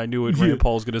they're like, I knew it. Rand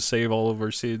Paul's gonna save all of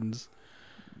our sins.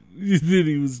 Then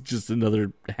he was just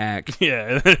another hack.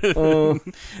 Yeah.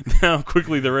 Now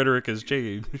quickly the rhetoric has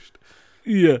changed.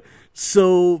 Yeah.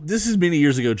 So this is many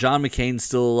years ago. John McCain's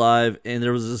still alive, and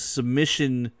there was a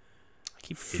submission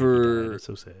for it's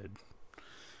so sad.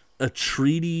 A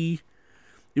treaty.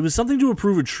 It was something to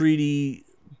approve a treaty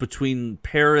between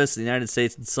Paris, the United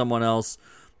States, and someone else,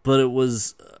 but it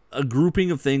was a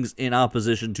grouping of things in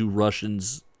opposition to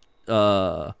Russians'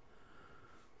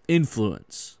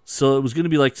 influence. So it was going to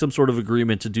be like some sort of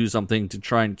agreement to do something to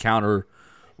try and counter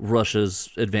Russia's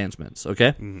advancements,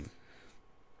 okay? Mm-hmm.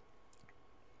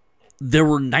 There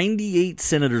were 98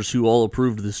 senators who all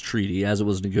approved this treaty as it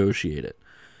was negotiated.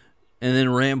 And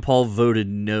then Rand Paul voted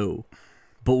no.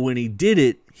 But when he did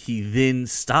it, he then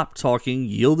stopped talking,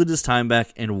 yielded his time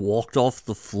back, and walked off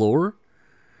the floor.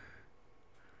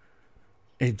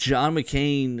 And John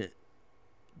McCain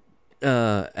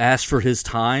asked for his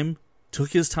time,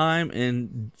 took his time,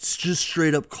 and just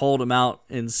straight up called him out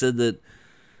and said that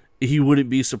he wouldn't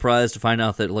be surprised to find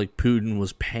out that like Putin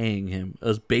was paying him.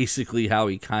 That's basically how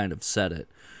he kind of said it.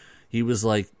 He was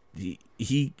like,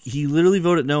 he literally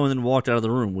voted no and then walked out of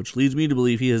the room, which leads me to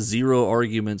believe he has zero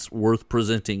arguments worth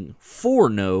presenting for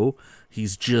no.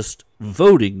 He's just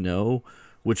voting no,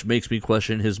 which makes me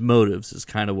question his motives, is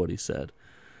kind of what he said.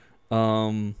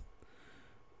 But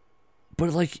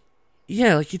like,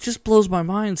 yeah, like it just blows my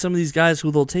mind. Some of these guys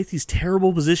who they'll take these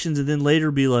terrible positions and then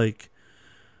later be like,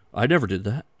 I never did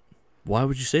that. Why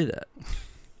would you say that?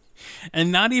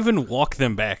 And not even walk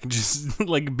them back. Just,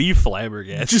 like, be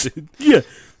flabbergasted.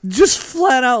 Just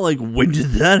flat out, like, when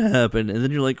did that happen? And then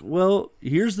you're like, well,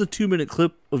 here's the 2-minute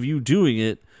clip of you doing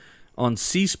it on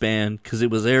C-SPAN because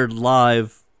it was aired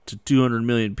live to 200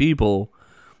 million people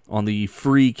on the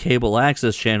free cable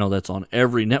access channel that's on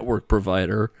every network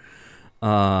provider.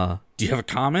 Do you have a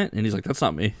comment? And he's like, that's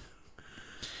not me.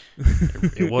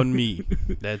 It wasn't me.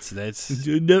 That's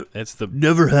the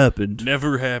never happened.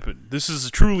 Never happened. This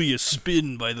is truly a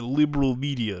spin by the liberal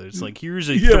media. It's like, here's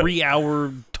a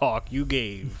 3-hour talk you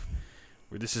gave,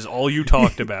 where this is all you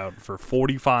talked about for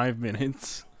 45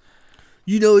 minutes.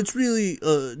 You know, it's really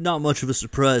not much of a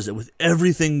surprise that with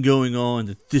everything going on,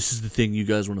 that this is the thing you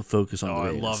guys want to focus on. Oh,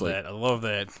 today. I love that. I love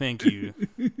that. Thank you.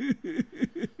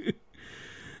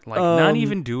 Like, not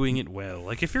even doing it well.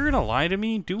 Like, if you're gonna lie to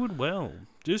me, do it well.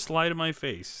 Just lie to my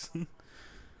face.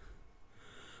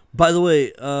 By the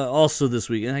way, also this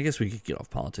week, and I guess we could get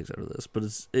off politics after this, but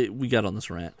we got on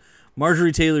this rant.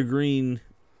 Marjorie Taylor Greene,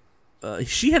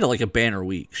 she had like a banner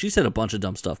week. She said a bunch of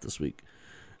dumb stuff this week.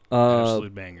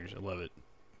 Absolute bangers. I love it.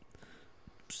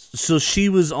 So she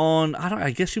was on, I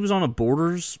guess she was on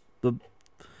the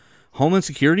Homeland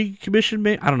Security Commission,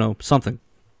 I don't know, something.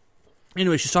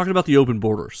 Anyway, she's talking about the open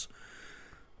borders.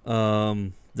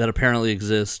 That apparently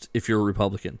exist if you're a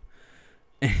Republican.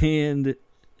 And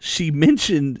she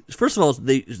mentioned, first of all,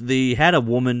 they had a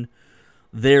woman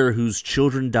there whose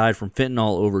children died from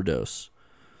fentanyl overdose.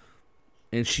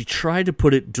 And she tried to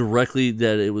put it directly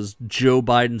that it was Joe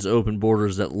Biden's open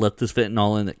borders that let this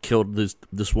fentanyl in that killed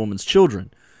this woman's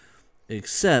children.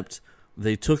 Except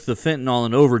they took the fentanyl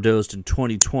and overdosed in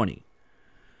 2020.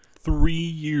 3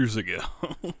 years ago.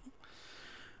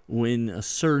 when a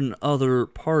certain other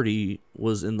party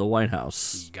was in the White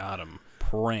House. Got him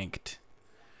pranked.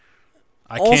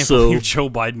 I Also, can't believe Joe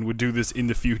Biden would do this in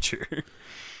the future.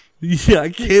 Yeah, I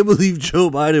can't believe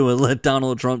Joe Biden would let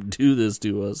Donald Trump do this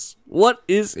to us. What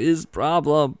is his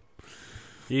problem?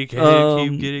 He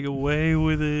can't keep getting away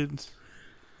with it.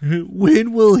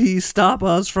 When will he stop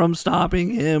us from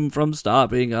stopping him from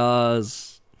stopping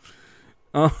us?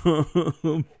 But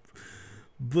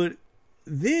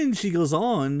then she goes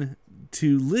on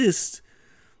to list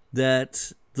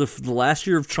that the last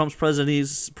year of Trump's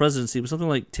presidency was something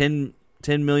like 10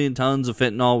 million tons of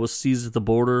fentanyl was seized at the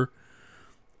border.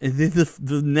 And then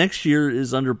the next year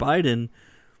is under Biden,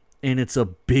 and it's a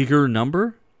bigger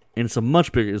number, and it's a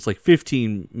much bigger. It's like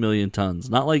 15 million tons,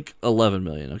 not like 11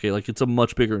 million. Okay, like it's a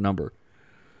much bigger number.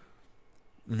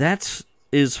 That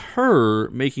is her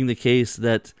making the case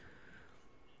that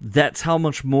that's how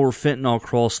much more fentanyl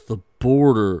crossed the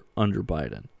border under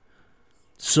Biden.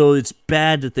 So it's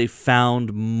bad that they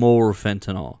found more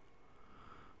fentanyl.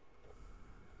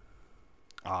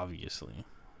 Obviously.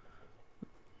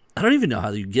 I don't even know how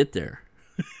you get there.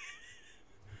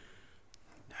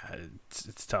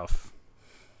 It's tough.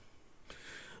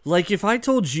 Like if I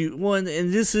told you, well, and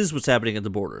this is what's happening at the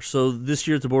border. So this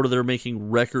year at the border, they're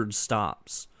making record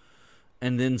stops.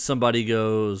 And then somebody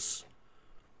goes,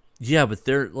 yeah, but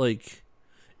they're like,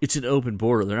 it's an open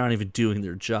border. They're not even doing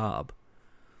their job.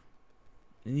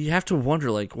 And you have to wonder,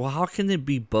 like, well, how can it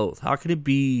be both? How can it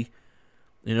be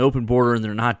an open border and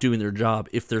they're not doing their job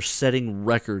if they're setting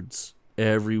records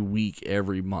every week,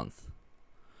 every month?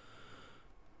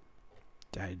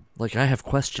 I have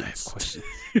questions. I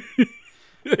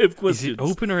have questions. Is it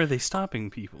open or are they stopping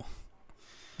people?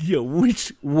 Yeah,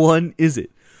 which one is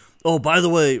it? Oh, by the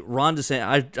way, Ron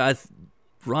DeSantis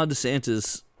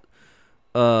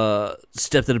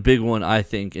stepped in a big one, I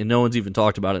think, and no one's even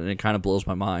talked about it, and it kind of blows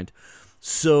my mind.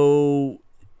 So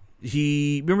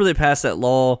remember they passed that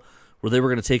law where they were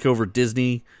going to take over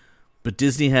Disney, but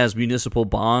Disney has municipal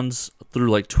bonds through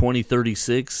like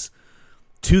 2036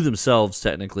 to themselves,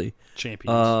 technically.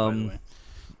 Champions, by the way.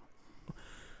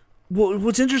 Well,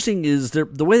 what's interesting is the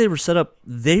way they were set up,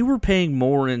 they were paying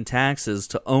more in taxes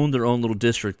to own their own little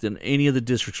district than any of the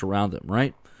districts around them,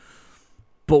 right?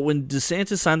 But when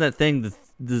DeSantis signed that thing,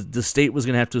 the state was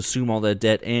going to have to assume all that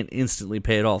debt and instantly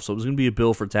pay it off. So it was going to be a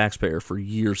bill for taxpayer for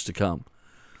years to come.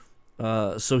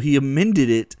 So he amended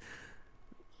it.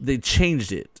 They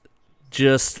changed it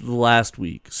just last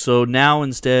week. So now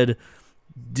instead,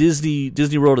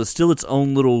 Disney World is still its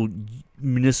own little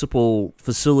municipal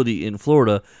facility in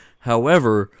Florida.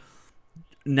 However,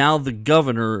 now the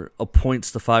governor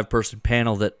appoints the 5-person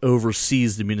panel that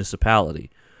oversees the municipality.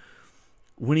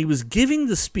 When he was giving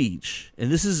the speech,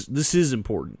 and this is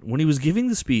important, when he was giving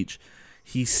the speech,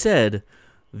 he said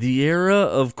the era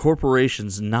of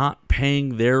corporations not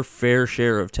paying their fair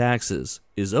share of taxes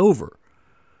is over.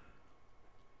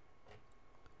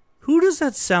 Who does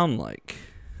that sound like?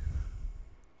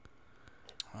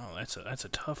 Oh, that's a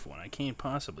tough one. I can't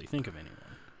possibly think of anyone.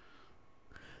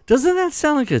 Doesn't that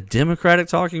sound like a Democratic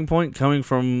talking point coming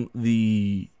from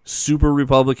the super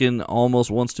Republican,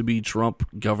 almost wants to be Trump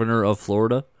governor of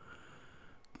Florida?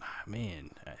 Man,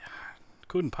 I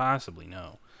couldn't possibly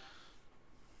know.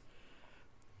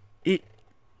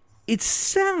 It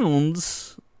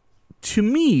sounds to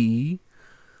me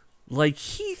like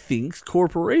he thinks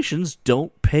corporations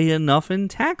don't pay enough in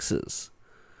taxes.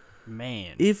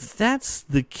 Man. If that's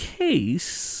the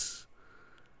case,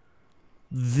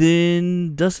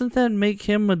 then doesn't that make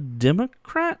him a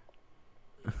Democrat?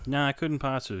 No, I couldn't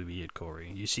possibly be it,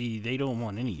 Corey. You see, they don't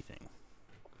want anything.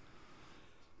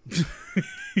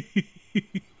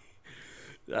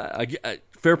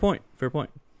 Fair point.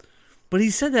 But he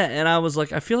said that, and I was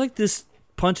like, I feel like this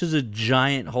punches a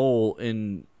giant hole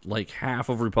in like half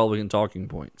of Republican talking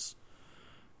points,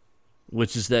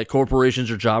 which is that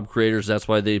corporations are job creators. That's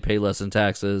why they pay less in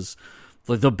taxes.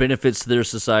 Like the benefits to their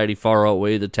society far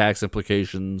outweigh the tax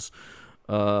implications.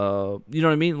 You know what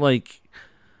I mean? Like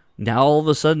now all of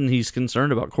a sudden he's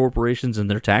concerned about corporations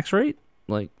and their tax rate.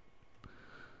 Like,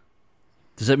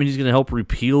 does that mean he's going to help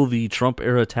repeal the Trump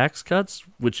era tax cuts,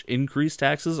 which increase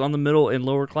taxes on the middle and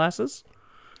lower classes?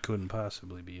 Couldn't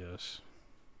possibly be us.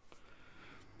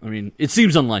 I mean, it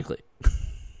seems unlikely.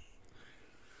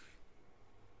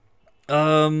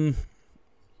 So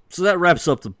that wraps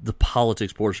up the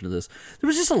politics portion of this. There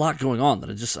was just a lot going on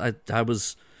that I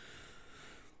was...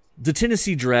 The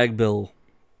Tennessee drag bill,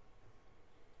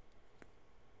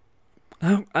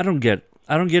 I don't get it.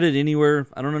 I don't get it anywhere.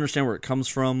 I don't understand where it comes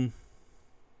from.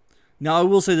 Now, I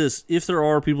will say this. If there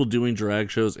are people doing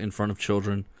drag shows in front of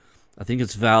children, I think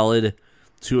it's valid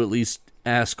to at least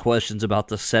ask questions about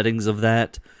the settings of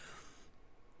that.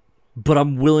 But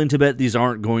I'm willing to bet these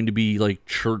aren't going to be like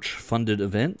church-funded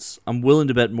events. I'm willing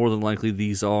to bet more than likely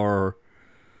these are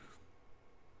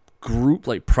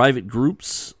private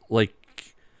groups. Like,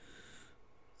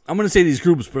 I'm going to say these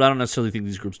groups, but I don't necessarily think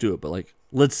these groups do it. But like,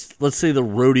 let's say the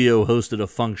rodeo hosted a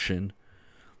function.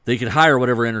 They could hire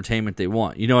whatever entertainment they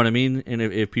want. You know what I mean? And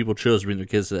if people chose to bring their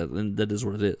kids to that, then that is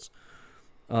what it is.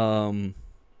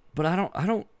 But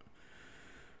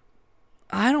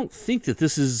I don't think that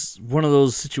this is one of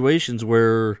those situations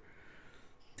where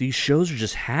these shows are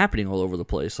just happening all over the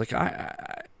place. Like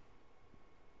I've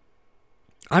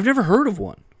never heard of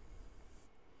one.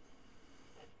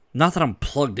 Not that I'm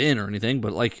plugged in or anything,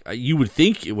 but like you would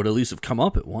think it would at least have come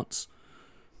up at once.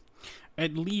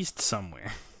 At least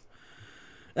somewhere.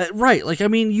 Right. Like, I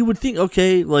mean, you would think,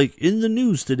 okay, like in the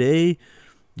news today,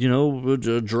 you know,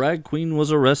 a drag queen was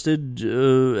arrested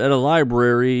at a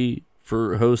library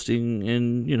for hosting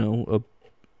in, you know,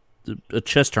 a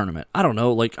chess tournament. I don't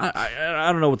know. Like, I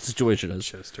don't know what the situation is.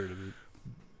 Chess tournament.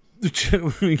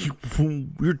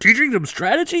 You're teaching them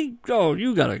strategy? Oh,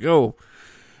 you gotta go.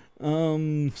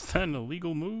 Is that an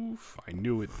illegal move? I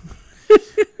knew it.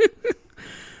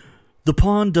 The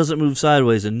pawn doesn't move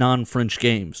sideways in non-French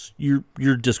games.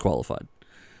 You're disqualified.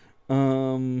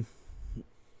 I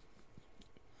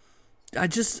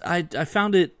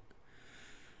found it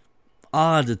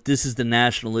odd that this is the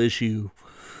national issue.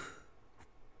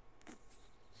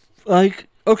 Like,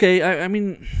 okay, I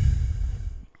mean,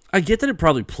 I get that it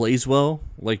probably plays well.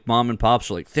 Like, mom and pops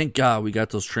are like, thank God we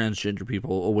got those transgender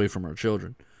people away from our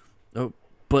children. Oh,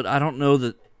 but I don't know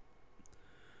that,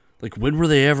 like, when were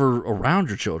they ever around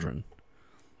your children?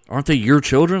 Aren't they your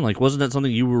children? Like, wasn't that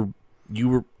something you were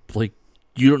like,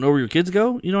 you don't know where your kids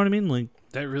go? You know what I mean? Like,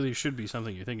 that really should be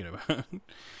something you're thinking about.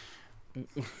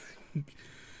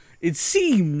 It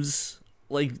seems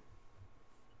like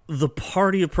the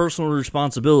party of personal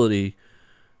responsibility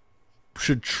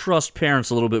should trust parents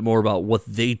a little bit more about what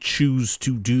they choose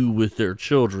to do with their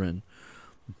children,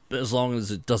 as long as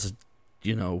it doesn't,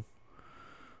 you know,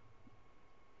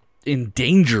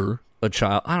 endanger a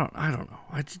child. I don't know.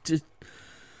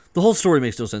 The whole story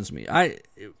makes no sense to me.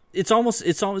 It's almost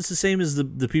the same as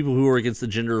the people who are against the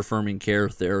gender affirming care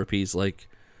therapies. Like,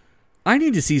 I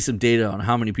need to see some data on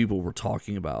how many people we're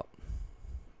talking about.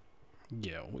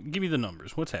 Yeah, give me the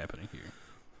numbers. What's happening here?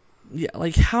 Yeah,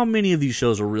 like how many of these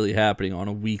shows are really happening on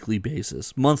a weekly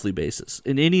basis, monthly basis,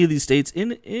 in any of these states,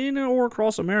 in or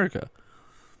across America?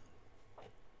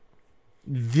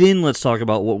 Then let's talk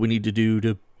about what we need to do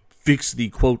to fix the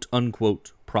quote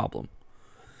unquote problem.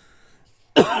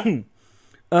 All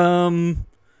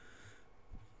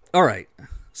right.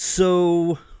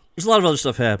 So there's a lot of other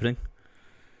stuff happening.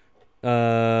 What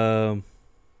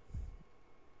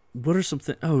are some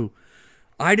things? Oh,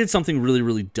 I did something really,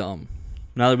 really dumb.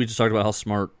 Now that we just talked about how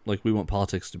smart, like, we want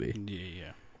politics to be.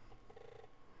 Yeah.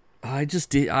 I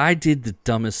did the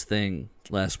dumbest thing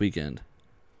last weekend.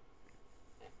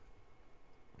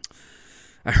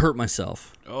 I hurt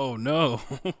myself. Oh, no.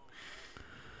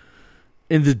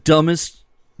 And the dumbest,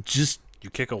 just... You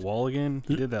kick a wall again?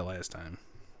 You did that last time.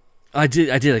 I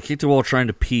did. I kicked a wall trying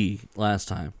to pee last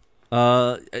time.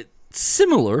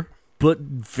 Similar, but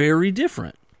very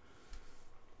different.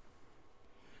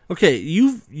 Okay,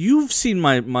 you've seen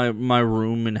my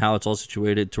room and how it's all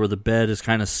situated to where the bed is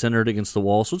kind of centered against the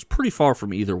wall, so it's pretty far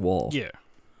from either wall. Yeah.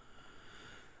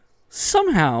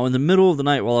 Somehow, in the middle of the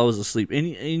night while I was asleep, and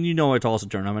you know I toss and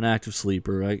turn. I'm an active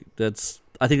sleeper. I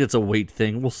think that's a weight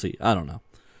thing. We'll see. I don't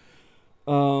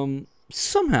know.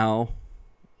 Somehow,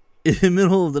 in the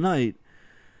middle of the night,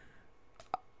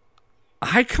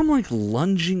 I come like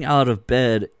lunging out of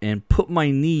bed and put my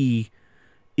knee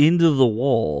into the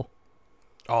wall.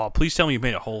 Oh, please tell me you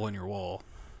made a hole in your wall.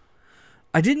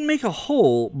 I didn't make a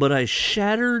hole, but I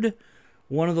shattered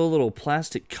one of the little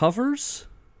plastic covers.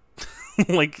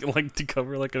 like to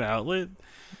cover like an outlet?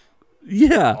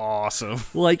 Yeah. Awesome.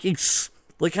 Like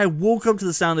I woke up to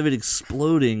the sound of it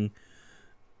exploding,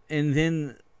 and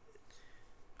then...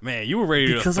 Man, you were ready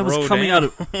to throw because I was coming down.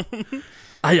 out of...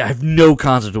 I have no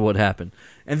concept of what happened.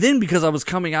 And then because I was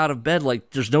coming out of bed,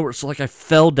 like, there's nowhere... So, like, I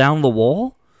fell down the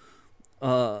wall.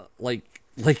 Like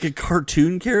a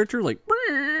cartoon character, like...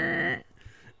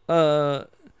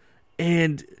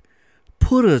 And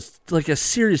put a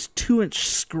serious 2-inch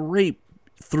scrape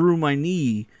through my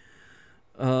knee.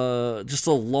 Just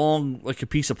a long, like a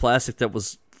piece of plastic that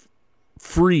was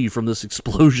free from this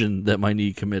explosion that my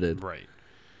knee committed. Right.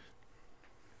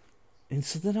 And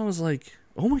so then I was like,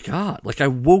 oh my God. Like, I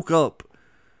woke up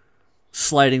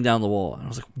sliding down the wall. And I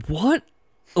was like, what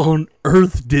on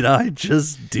earth did I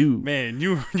just do? Man,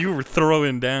 you were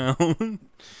throwing down.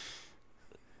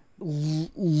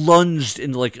 Lunged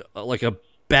into like a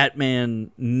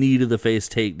Batman knee to the face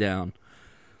takedown.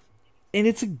 And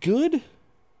it's a good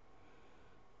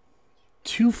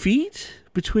 2 feet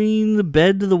between the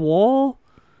bed to the wall.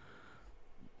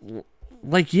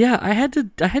 Like, yeah, I had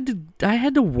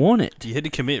to want it. You had to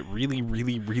commit really,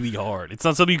 really, really hard. It's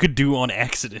not something you could do on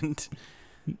accident.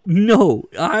 No,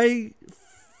 I,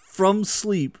 from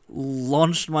sleep,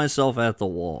 launched myself at the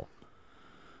wall.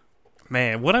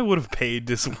 Man, what I would have paid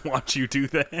to watch you do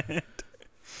that.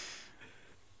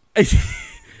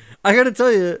 I gotta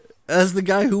tell you, as the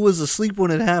guy who was asleep when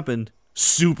it happened,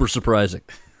 super surprising.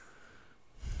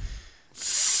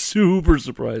 Super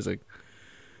surprising.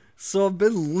 So I've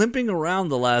been limping around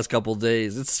the last couple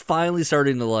days. It's finally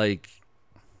starting to like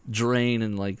drain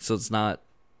and like so it's not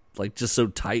like just so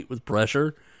tight with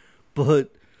pressure.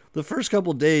 But the first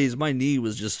couple days my knee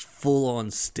was just full on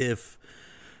stiff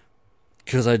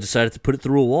because I decided to put it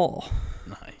through a wall.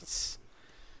 Nice.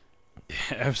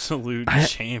 Absolute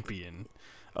champion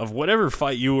of whatever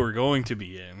fight you were going to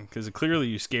be in, because clearly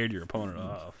you scared your opponent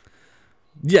off.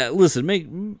 Yeah, listen, make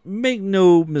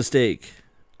no mistake.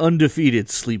 Undefeated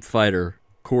sleep fighter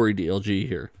Corey DLG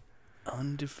here.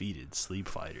 Undefeated sleep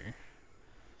fighter.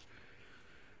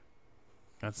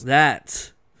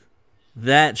 That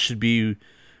should be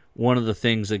one of the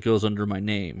things that goes under my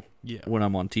name when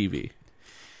I'm on TV.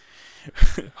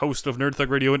 Host of Nerd Thug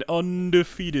Radio and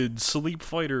undefeated sleep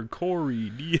fighter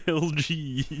Corey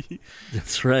DLG.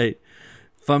 That's right.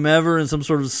 If I'm ever in some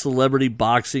sort of celebrity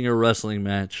boxing or wrestling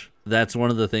match, that's one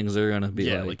of the things they're gonna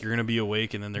be like you're gonna be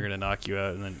awake and then they're gonna knock you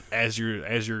out, and then as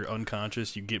you're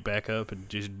unconscious, you get back up and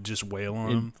just wail on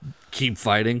them. Keep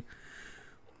fighting.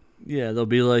 Yeah, they'll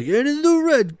be like, and in the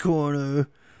red corner,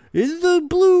 in the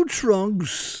blue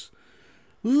trunks,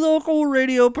 local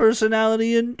radio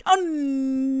personality and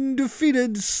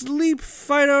undefeated sleep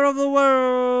fighter of the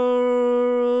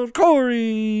world,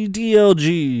 Corey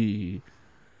DLG.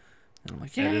 And I'm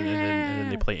like, yeah. And then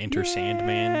they play Enter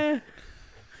Sandman.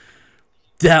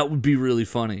 That would be really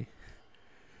funny.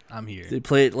 I'm here. They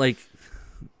play it like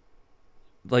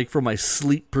for my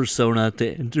sleep persona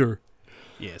to enter.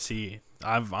 Yeah, see,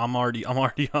 I'm already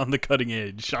on the cutting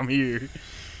edge. I'm here.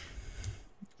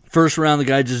 First round, the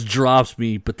guy just drops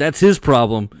me, but that's his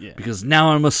problem because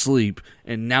now I'm asleep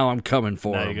and now I'm coming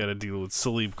for him. Now you got to deal with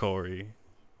Sleep Corey.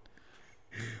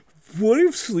 What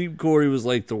if Sleep Corey was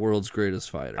like the world's greatest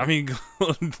fighter? I mean,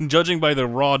 judging by the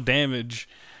raw damage,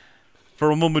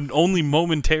 for a moment, only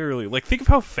momentarily. Like, think of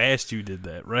how fast you did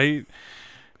that, right?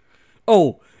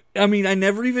 Oh, I mean, I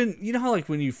never even. You know how like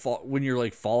when you fall, when you're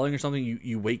like falling or something,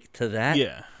 you wake to that.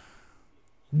 Yeah.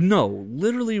 No,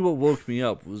 literally, what woke me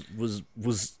up was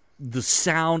the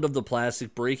sound of the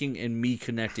plastic breaking and me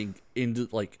connecting into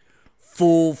like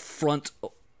full front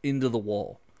into the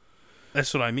wall.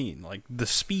 That's what I mean. Like the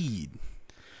speed.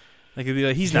 Like it'd be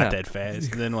like he's not that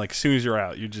fast. And then like as soon as you're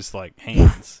out, you're just like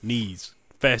hands, knees,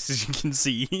 fast as you can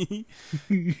see.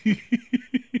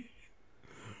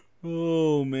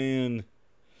 Oh man.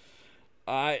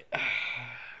 I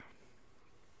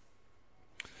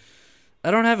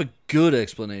don't have a good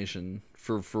explanation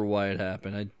for why it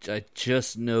happened. I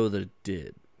just know that it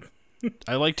did.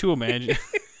 I like to imagine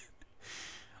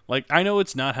like I know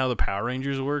it's not how the Power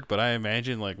Rangers work, but I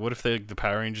imagine like what if the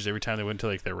Power Rangers every time they went to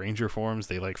like their Ranger forms,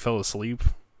 they like fell asleep.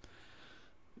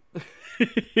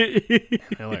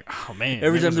 They're like, oh man!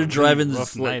 Every time they're driving really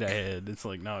this rough night ahead, it's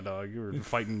like, no, dog, you were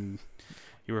fighting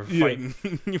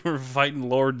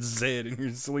Lord Zed in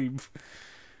your sleep.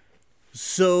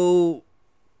 So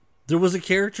there was a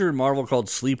character in Marvel called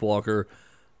Sleepwalker,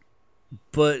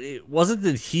 but it wasn't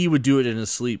that he would do it in his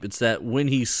sleep. It's that when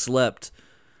he slept,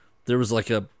 there was like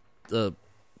a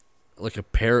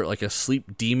parrot, like a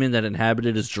sleep demon that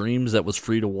inhabited his dreams that was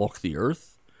free to walk the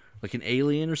earth, like an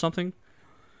alien or something.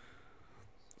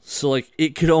 So, like,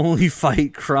 it could only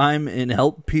fight crime and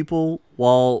help people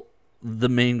while the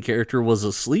main character was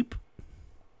asleep.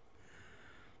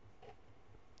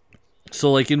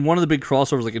 So, like, in one of the big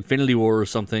crossovers, like Infinity War or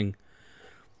something,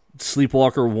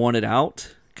 Sleepwalker won it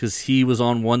out because he was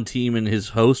on one team and his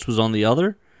host was on the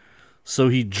other. So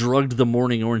he drugged the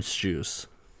morning orange juice.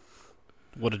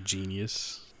 What a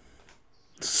genius.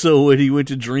 So when he went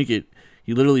to drink it,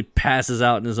 he literally passes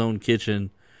out in his own kitchen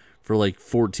for like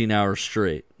 14 hours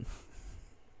straight.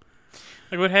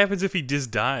 Like, what happens if he just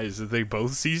dies? Do they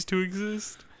both cease to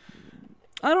exist?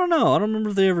 I don't know. I don't remember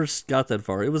if they ever got that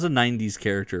far. It was a 90s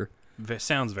character. That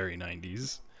sounds very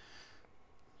 90s.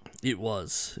 It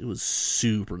was. It was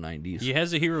super 90s. He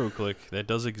has a hero clique that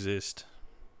does exist.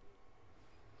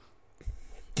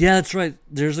 Yeah, that's right.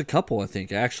 There's a couple, I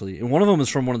think, actually. And one of them is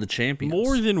from one of the champions.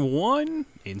 More than one?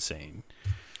 Insane.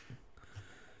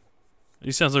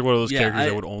 He sounds like one of those characters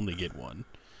that would only get one.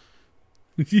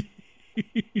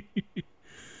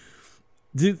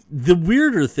 The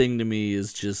weirder thing to me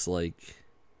is just like...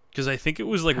 Because I think it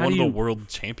was like one of the world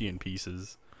champion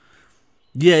pieces.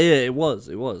 Yeah, it was.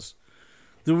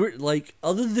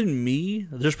 Other than me,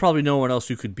 there's probably no one else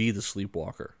who could be the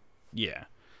Sleepwalker. Yeah.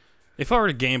 If I were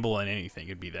to gamble on anything,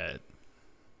 it'd be that.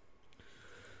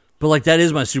 But, like, that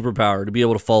is my superpower, to be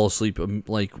able to fall asleep,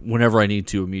 like, whenever I need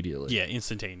to immediately. Yeah,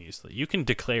 instantaneously. You can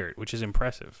declare it, which is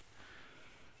impressive.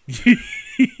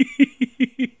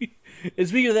 And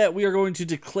speaking of that, we are going to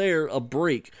declare a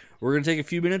break. We're going to take a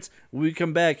few minutes. When we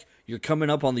come back, you're coming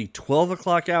up on the 12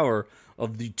 o'clock hour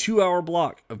of the 2-hour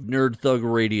block of Nerd Thug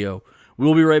Radio.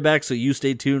 We'll be right back, so you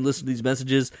stay tuned, listen to these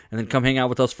messages, and then come hang out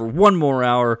with us for one more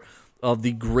hour of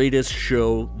the greatest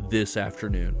show this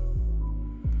afternoon.